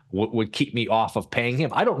Fields would keep me off of paying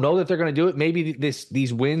him. I don't know that they're going to do it. Maybe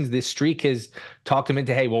these wins, this streak has talked him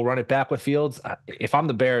into, hey, we'll run it back with Fields. If I'm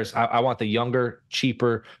the Bears, I want the younger,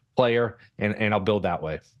 cheaper player, and I'll build that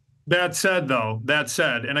way. That said,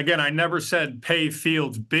 and again, I never said pay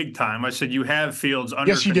Fields big time. I said you have Fields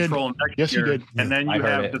under control next year, and then you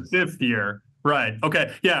have the 5th year. Right.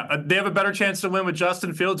 Okay. Yeah. They have a better chance to win with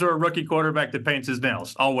Justin Fields or a rookie quarterback that paints his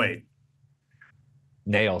nails. I'll wait.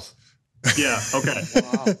 Nails. Yeah. Okay.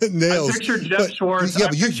 Wow. Nails. I picture Geoff Schwartz.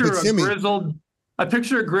 I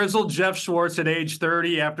picture a grizzled Geoff Schwartz at age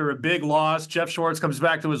 30 after a big loss. Geoff Schwartz comes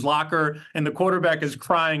back to his locker, and the quarterback is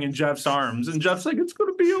crying in Jeff's arms. And Jeff's like, it's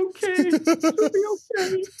going to be okay. It's going to be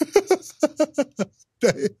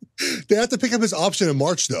okay. They have to pick up his option in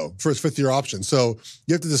March, though, for his 5th-year option. So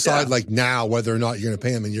you have to decide, now, whether or not you're going to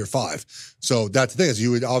pay him in year 5. So that's the thing, is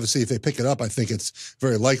you would obviously, if they pick it up, I think it's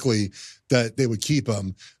very likely that they would keep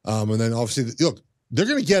him. And then obviously, look, they're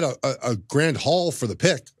going to get a grand haul for the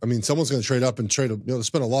pick. I mean, someone's going to trade up and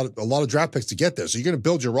spend a lot of draft picks to get there. So you're going to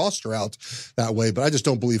build your roster out that way. But I just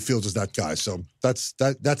don't believe Fields is that guy. So that's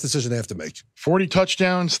the decision they have to make. 40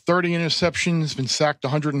 touchdowns, 30 interceptions, been sacked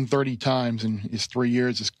 130 times in his 3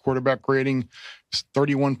 years. His quarterback rating is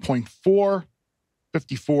 31.4,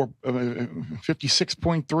 56.3,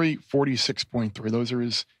 46.3. Those are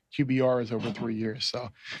his QBRs over 3 years.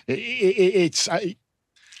 So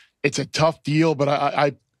it's a tough deal, but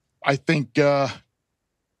I think I'd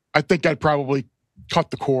probably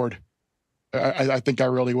cut the cord. I think I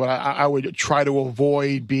really would. I would try to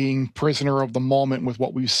avoid being prisoner of the moment with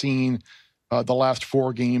what we've seen the last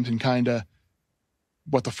 4 games and kind of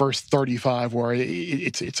what the first 35 were.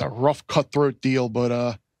 It's a rough cutthroat deal,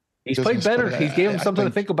 but he's played better. He's gave him something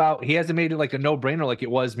to think about. He hasn't made it like a no-brainer like it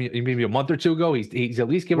was maybe a month or two ago. He's at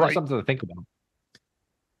least given us something to think about.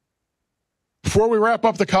 Before we wrap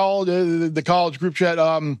up the college group chat,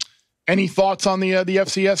 any thoughts on the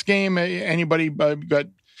FCS game? Anybody got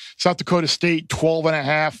South Dakota State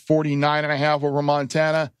 12.5, 49.5 over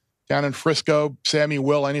Montana down in Frisco? Sammy,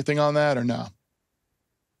 Will, anything on that or no?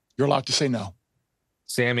 You're allowed to say no.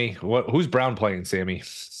 Sammy, who's Brown playing, Sammy?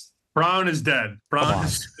 Brown is dead.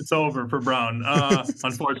 It's over for Brown,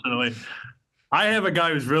 unfortunately. I have a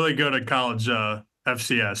guy who's really good at college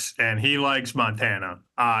FCS, and he likes Montana.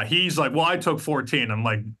 He's like, well, I took 14. I'm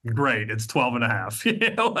like, great, it's 12.5.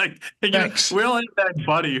 We all have that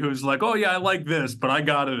buddy who's like, oh, yeah, I like this, but I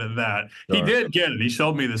got it at that. Sure. He did get it. He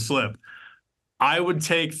showed me the slip. I would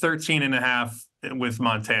take 13.5 with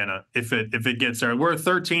Montana if it gets there. We're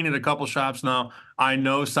 13 at a couple shops now. I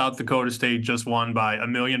know South Dakota State just won by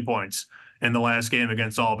 1,000,000 points in the last game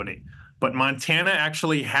against Albany, but Montana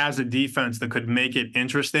actually has a defense that could make it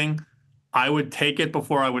interesting. I would take it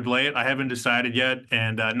before I would lay it. I haven't decided yet,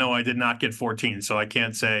 and no, I did not get 14, so I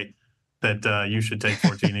can't say that you should take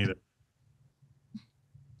 14 either.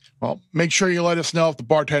 Well, make sure you let us know if the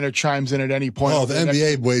bartender chimes in at any point. Oh, the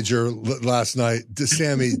NBA wager last night,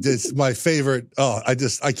 Sammy, it's my favorite. Oh, I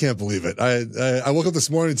can't believe it. I woke up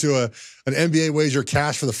this morning to an NBA wager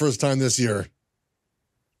cash for the first time this year.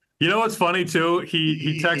 You know what's funny too?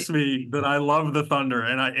 He texts me that I love the Thunder,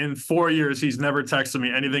 and in 4 years he's never texted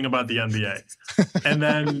me anything about the NBA. And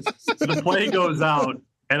then the play goes out,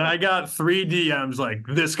 and I got 3 DMs like,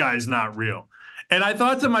 "This guy's not real." And I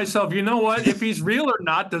thought to myself, you know what? If he's real or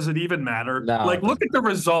not, does it even matter? No. Like, look at the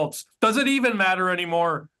results. Does it even matter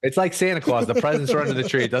anymore? It's like Santa Claus. The presents are under the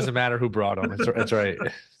tree. It doesn't matter who brought them. That's right.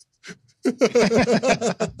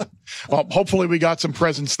 Well, hopefully we got some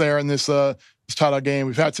presents there in this title game.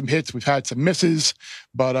 We've had some hits, we've had some misses,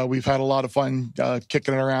 but we've had a lot of fun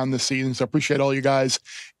kicking it around this season. So appreciate all you guys'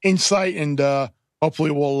 insight, and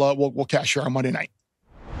hopefully we'll cash here on Monday night.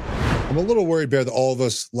 I'm a little worried, Bear, that all of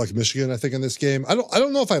us like Michigan, I think, in this game. I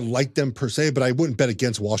don't know if I like them per se, but I wouldn't bet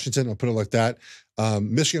against Washington. I'll put it like that.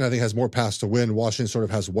 Michigan, I think, has more paths to win. Washington sort of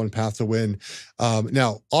has one path to win.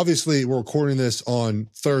 Now, obviously, we're recording this on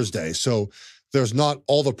Thursday, so there's not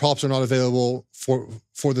all the props are not available for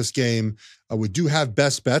this game. We do have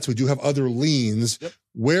best bets. We do have other leans. Yep.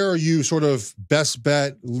 Where are you sort of best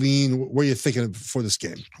bet, lean? Where are you thinking for this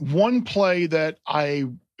game? One play that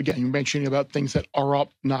again, you're mentioning about things that are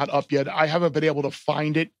up, not up yet. I haven't been able to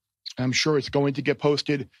find it. I'm sure it's going to get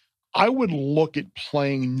posted. I would look at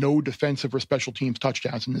playing no defensive or special teams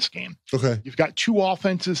touchdowns in this game. Okay. You've got two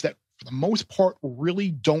offenses that, for the most part, really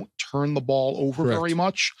don't turn the ball over very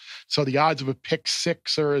much. So the odds of a pick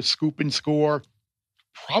six or a scoop and score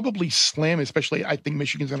probably slim, especially I think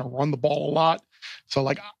Michigan's going to run the ball a lot. So,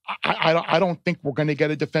 like, I don't think we're going to get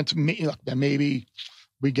a defensive. Maybe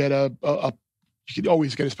we get you could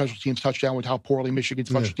always get a special teams touchdown with how poorly Michigan's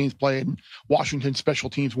special teams played, and Washington's special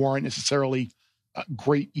teams weren't necessarily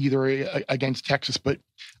great either against Texas. But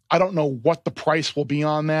I don't know what the price will be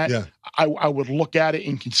on that. Yeah. I would look at it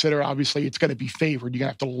and consider, obviously, it's going to be favored. You're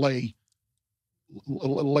going to have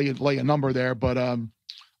to lay a number there. But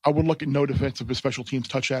I would look at no defensive or special teams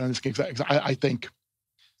touchdown in this game. I think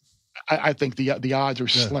the odds are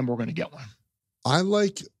slim we're going to get one. I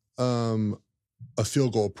like a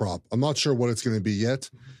field goal prop. I'm not sure what it's going to be yet,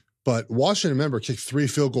 but Washington, remember, kicked 3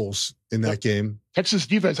 field goals in that game. Texas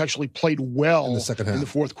defense actually played well in the second half, in the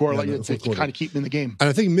fourth quarter, to kind of keep them in the game. And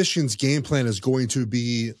I think Michigan's game plan is going to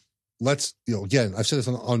be, again, I've said this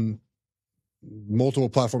on multiple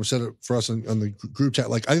platforms, said it for us on the group chat.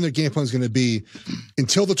 Like, I think their game plan is going to be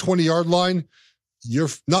until the 20-yard line, you're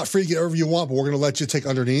not free to get wherever you want, but we're going to let you take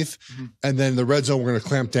underneath. Mm-hmm. And then the red zone, we're going to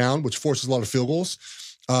clamp down, which forces a lot of field goals.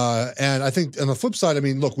 And I think on the flip side, I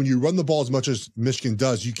mean, look, when you run the ball as much as Michigan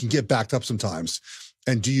does, you can get backed up sometimes.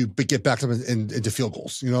 And do you get backed up into field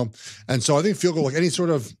goals, And so I think field goal, like any sort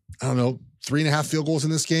of, 3.5 field goals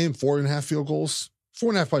in this game, 4.5 field goals,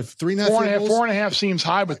 4.5, probably 3.5 field goals. 4.5 seems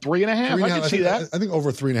high, but 3.5, I can see that. I think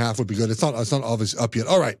over 3.5 would be good. It's not obviously up yet.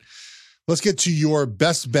 All right, let's get to your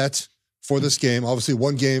best bet for this game. Obviously,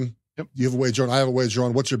 one game. Yep. You have a wager on. I have a wager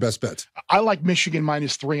on. What's your best bet? I like Michigan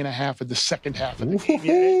minus 3.5 in the second half of the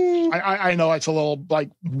game. Yeah, I know it's a little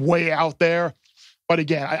way out there, but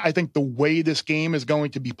again, I think the way this game is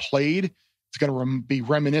going to be played, it's going to be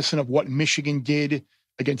reminiscent of what Michigan did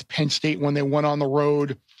against Penn State when they went on the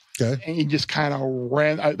road. Okay. And he just kind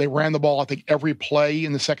of they ran the ball, I think, every play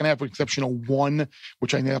in the second half, with the exception of one,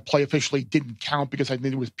 which I think that play officially didn't count because I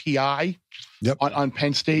think it was PI on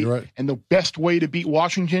Penn State. You're right. And the best way to beat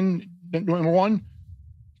Washington, number one, you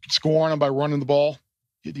can score on them by running the ball.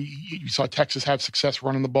 You saw Texas have success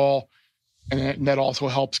running the ball, and that also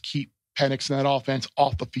helps keep Penix and that offense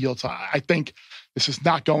off the field. So I think this is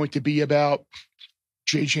not going to be about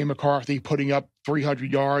J.J. McCarthy putting up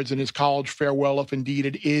 300 yards in his college farewell, if indeed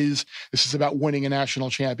it is. This is about winning a national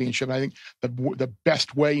championship. And I think the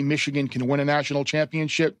best way Michigan can win a national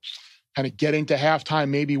championship, kind of get into halftime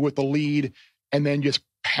maybe with the lead, and then just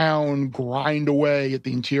grind away at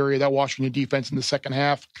the interior of that Washington defense in the second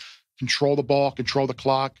half, control the ball, control the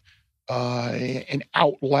clock, and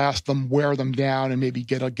outlast them, wear them down, and maybe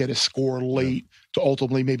get a score late to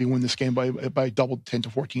ultimately maybe win this game by double 10 to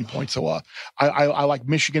 14 points. So I like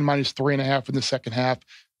Michigan minus 3.5 in the second half,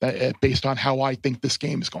 based on how I think this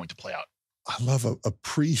game is going to play out. I love a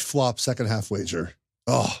pre-flop second half wager.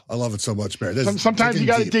 Oh, I love it so much, Bear. Sometimes you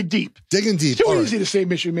got to dig deep. Digging deep. Too easy to say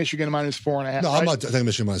Michigan minus 4.5. No, right? I'm not taking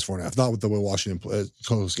Michigan minus 4.5. Not with the way Washington plays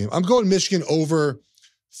this game. I'm going Michigan over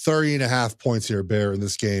 30.5 points here, Bear, in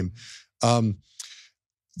this game.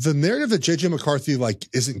 The narrative that J.J. McCarthy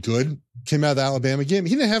isn't good came out of the Alabama game.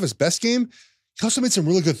 He didn't have his best game. He also made some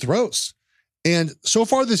really good throws. And so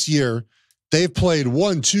far this year, they've played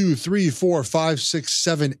 1, 2, 3, 4, 5, 6,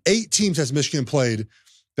 7, 8 teams has Michigan played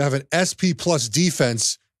that have an SP plus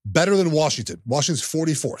defense better than Washington. Washington's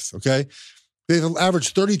 44th, okay? They've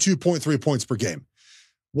averaged 32.3 points per game.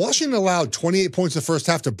 Washington allowed 28 points in the first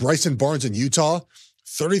half to Bryson Barnes in Utah,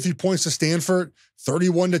 33 points to Stanford,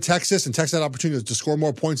 31 to Texas, and Texas had opportunity to score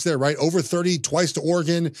more points there, right? Over 30, twice to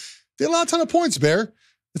Oregon. They allow a ton of points, Bear.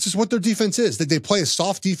 This is what their defense is. They play a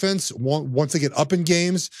soft defense once they get up in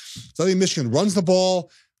games. So I think Michigan runs the ball.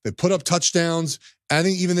 They put up touchdowns. And I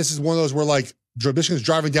think even this is one of those where Michigan's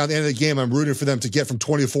driving down the end of the game. I'm rooting for them to get from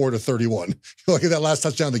 24 to 31. Look at that last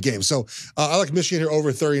touchdown of the game. So I like Michigan here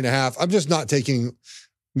over 30.5. I'm just not taking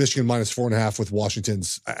Michigan minus 4.5 with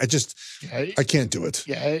Washington's. I can't do it.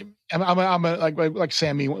 Yeah, I'm like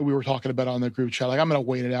Sammy, we were talking about on the group chat. I'm going to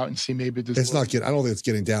wait it out and see maybe this. It's not getting. I don't think it's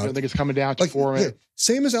getting down. I don't think it's coming down to 4. Yeah,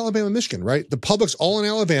 same as Alabama, Michigan, right? The public's all in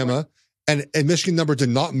Alabama, and Michigan number did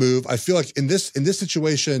not move. I feel like in this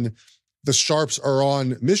situation, the sharps are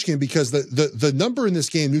on Michigan because the number in this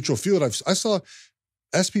game, neutral field. I saw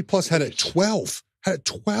SP Plus had it 12. Had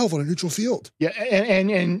 12 on a neutral field. Yeah,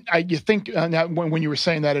 and you think now when you were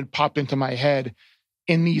saying that, it popped into my head.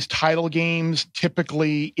 In these title games,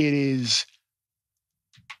 typically it is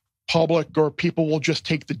public, or people will just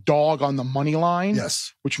take the dog on the money line.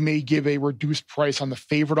 Yes, which may give a reduced price on the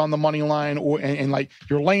favorite on the money line, or and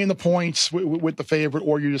you're laying the points with the favorite,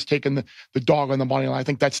 or you're just taking the dog on the money line. I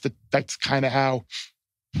think that's kind of how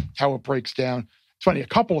it breaks down. It's funny, a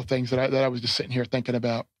couple of things that I was just sitting here thinking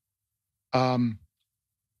about.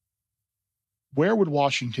 Where would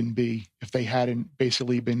Washington be if they hadn't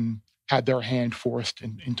basically had their hand forced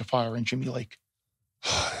into firing Jimmy Lake?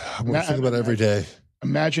 I'm going to think about it every day.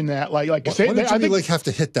 Imagine that. Why did Jimmy Lake have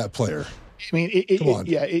to hit that player? I mean,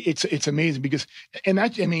 it's amazing because,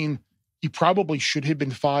 he probably should have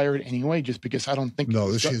been fired anyway, just because I don't think. No,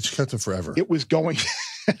 it's kept him forever. It was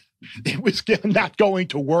not going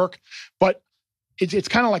to work, but it's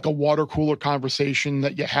kind of like a water cooler conversation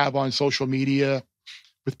that you have on social media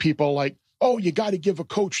with people like, oh, you got to give a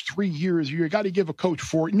coach 3 years, or you got to give a coach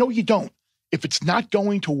 4. No, you don't. If it's not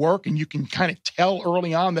going to work and you can kind of tell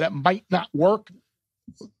early on that it might not work,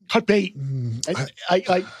 cut bait.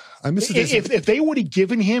 I miss it. If they would have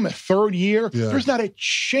given him a 3rd year, there's not a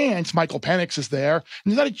chance Michael Penix is there. And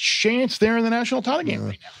there's not a chance they're in the national title game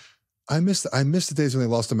right now. I miss the days when they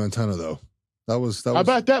lost to Montana, though. How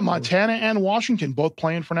about that? Montana and Washington both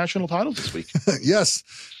playing for national titles this week. Yes.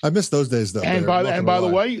 I miss those days, though. And by the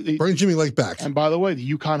way, bring Jimmy Lake back. And by the way,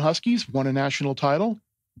 the UConn Huskies won a national title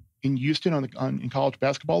in Houston in college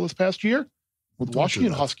basketball this past year. With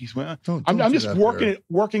Washington Huskies. I'm just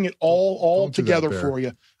working it all together for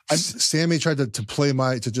you. Sammy tried to play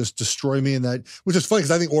to just destroy me in that, which is funny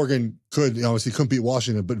because I think Oregon obviously couldn't beat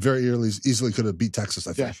Washington, but very easily could have beat Texas,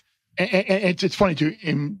 I think. Yeah. And it's funny too.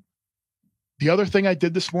 The other thing I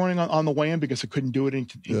did this morning on the way-in, because I couldn't do it in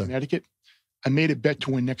Connecticut, I made a bet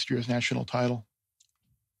to win next year's national title.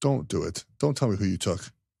 Don't do it. Don't tell me who you took.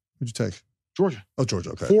 Who'd you take? Georgia. Oh,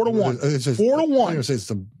 Georgia. Okay. 4-1. 4-1. I'm going to say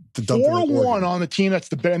some 4-1 on the team that's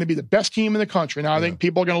going to be the best team in the country. Now, I think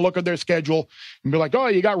people are going to look at their schedule and be like, oh,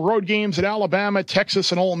 you got road games at Alabama,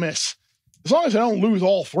 Texas, and Ole Miss. As long as they don't lose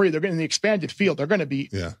all 3, they're getting the expanded field. They're going to be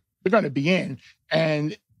in.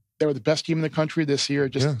 And they were the best team in the country this year.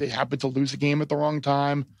 They happened to lose a game at the wrong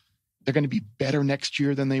time. they're going to be better next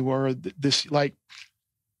year than they were this. Like,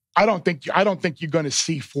 I don't think you're going to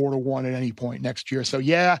see 4-1 at any point next year. So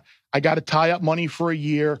yeah, I got to tie up money for a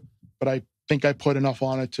year, but I think I put enough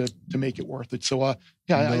on it to make it worth it. So I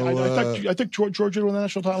think Georgia will win the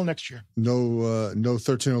national title next year. No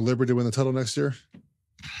 13-0 Liberty to win the title next year.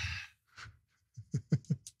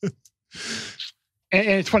 And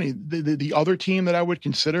it's funny, the other team that I would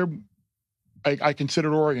consider, I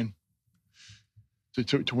considered Oregon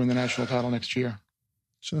to win the national title next year.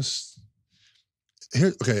 Just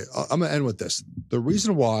here, okay, I'm going to end with this. The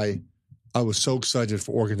reason why I was so excited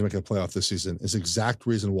for Oregon to make a playoff this season is the exact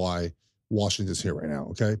reason why Washington's here right now,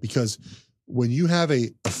 okay? Because when you have a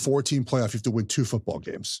 4-team playoff, you have to win 2 football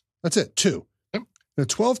games. That's it, 2. Yep. In a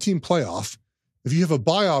 12-team playoff, if you have a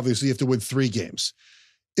bye, obviously, you have to win 3 games.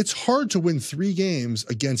 It's hard to win 3 games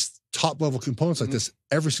against top-level components like this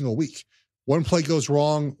every single week. One play goes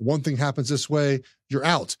wrong, one thing happens this way, you're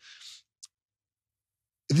out.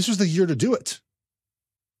 This was the year to do it.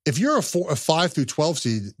 If you're a 5 through 12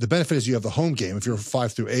 seed, the benefit is you have the home game. If you're a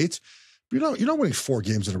 5 through 8, you're not winning 4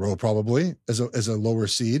 games in a row probably as a lower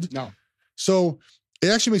seed. No. So it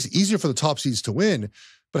actually makes it easier for the top seeds to win.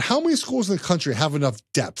 But how many schools in the country have enough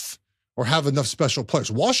depth or have enough special players?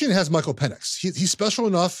 Washington has Michael Penix. He's special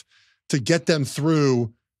enough to get them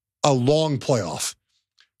through a long playoff.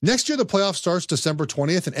 Next year, the playoff starts December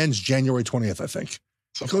 20th and ends January 20th, I think.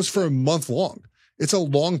 It goes for a month long. It's a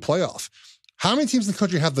long playoff. How many teams in the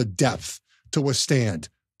country have the depth to withstand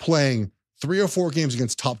playing 3 or 4 games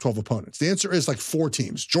against top 12 opponents? The answer is like 4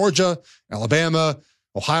 teams. Georgia, Alabama,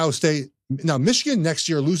 Ohio State. Now, Michigan next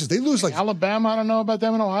year loses. They lose like Alabama. I don't know about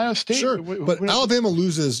them in Ohio State. Sure, but Alabama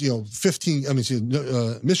loses, 15. I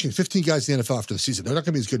mean, Michigan, 15 guys in the NFL after the season. They're not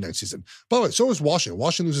going to be as good next season. By the way, so is Washington.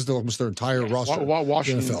 Washington loses almost their entire roster.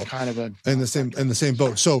 Washington's kind of in the same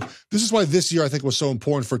boat. So this is why this year I think was so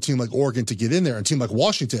important for a team like Oregon to get in there and a team like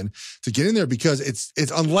Washington to get in there, because it's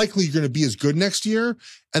unlikely you're going to be as good next year,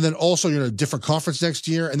 and then also you're in a different conference next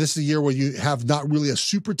year, and this is a year where you have not really a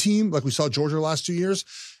super team like we saw Georgia the last 2 years.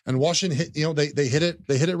 And Washington hit, they hit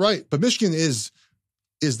it right. But Michigan is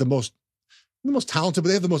the most talented, but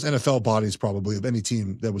they have the most NFL bodies probably of any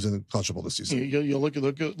team that was in the college football this season. You look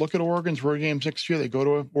at Oregon's road games next year. They go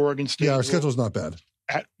to Oregon State. Yeah, our schedule's not bad.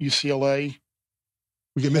 At UCLA.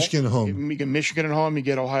 We get Michigan at home. You get Michigan at home. You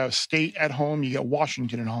get Ohio State at home. You get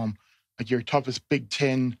Washington at home. Like your toughest Big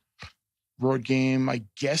Ten road game, I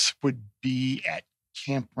guess, would be at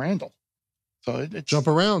Camp Randall. So it's jump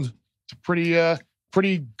around. It's a pretty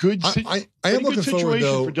good. I am looking forward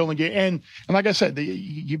though for Dylan Gay, and like I said,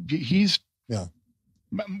 he's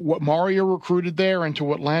what Mario recruited there into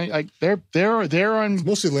what Lanning, like they're on. It's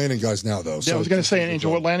mostly Lanning guys now though. So I was going to say into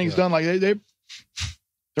what Lanning's done, like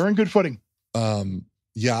they're in good footing. I'm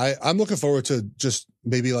looking forward to just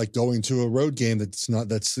maybe like going to a road game that's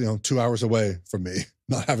 2 hours away from me,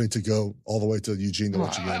 not having to go all the way to Eugene to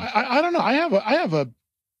watch a game. I don't know. I have a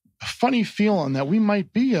funny feeling that we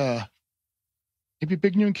might be maybe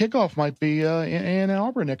Big Noon Kickoff might be in Ann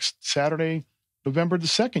Arbor next Saturday, November the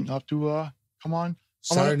 2nd. You'll have to come on.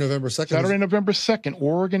 November 2nd? Saturday, November 2nd,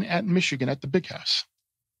 Oregon at Michigan at the Big House.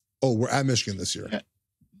 Oh, we're at Michigan this year. Yeah.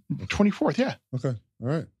 24th, yeah. Okay. All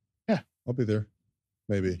right. Yeah. I'll be there.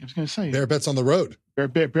 Maybe. I was going to say. Bear Bets on the road. Bear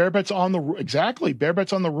Bets on the exactly. Bear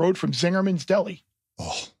Bets on the road from Zingerman's Deli.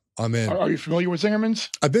 Oh, I'm in. Are you familiar with Zingerman's?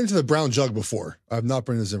 I've been to the Brown Jug before. I've not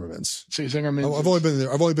been to Zingerman's. See, Zingerman's. I've only been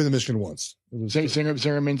there. I've only been to Michigan once.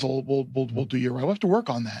 Zingerman's will do you right. We'll have to work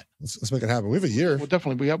on that. Let's make it happen. We have a year. Well,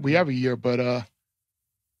 definitely we have a year, but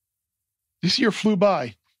this year flew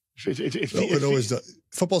by. It always does.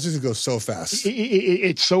 Football season goes so fast.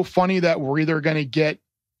 It's so funny that we're either going to get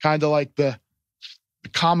kind of like the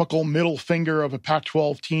comical middle finger of a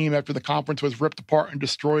Pac-12 team after the conference was ripped apart and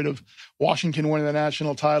destroyed of Washington winning the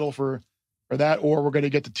national title for that, or we're going to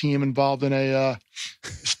get the team involved in a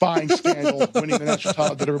spying scandal winning the national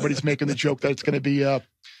title that everybody's making the joke that it's going to be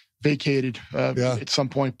vacated at some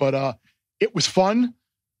point. But it was fun.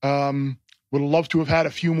 Would love to have had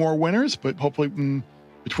a few more winners, but hopefully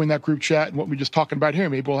between that group chat and what we're just talking about here,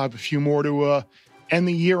 maybe we'll have a few more to end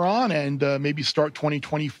the year on and maybe start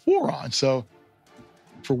 2024 on. So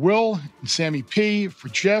for Will and Sammy P, for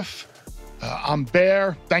Geoff, I'm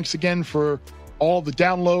Bear. Thanks again for all the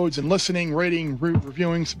downloads and listening, rating,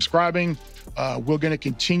 reviewing, subscribing. We're going to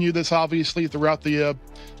continue this, obviously, throughout the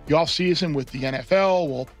off-season with the NFL.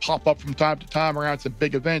 We'll pop up from time to time around some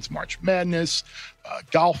big events, March Madness,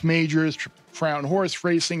 golf majors, Triple Crown horse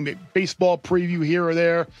racing, maybe baseball preview here or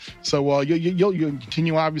there. So you'll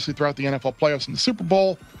continue, obviously, throughout the NFL playoffs and the Super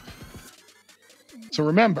Bowl. So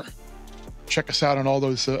remember, Check us out on all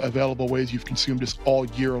those available ways you've consumed us all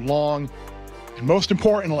year long. And most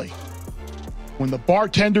importantly, when the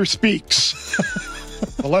bartender speaks,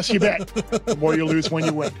 the less you bet, the more you lose when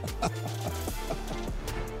you win.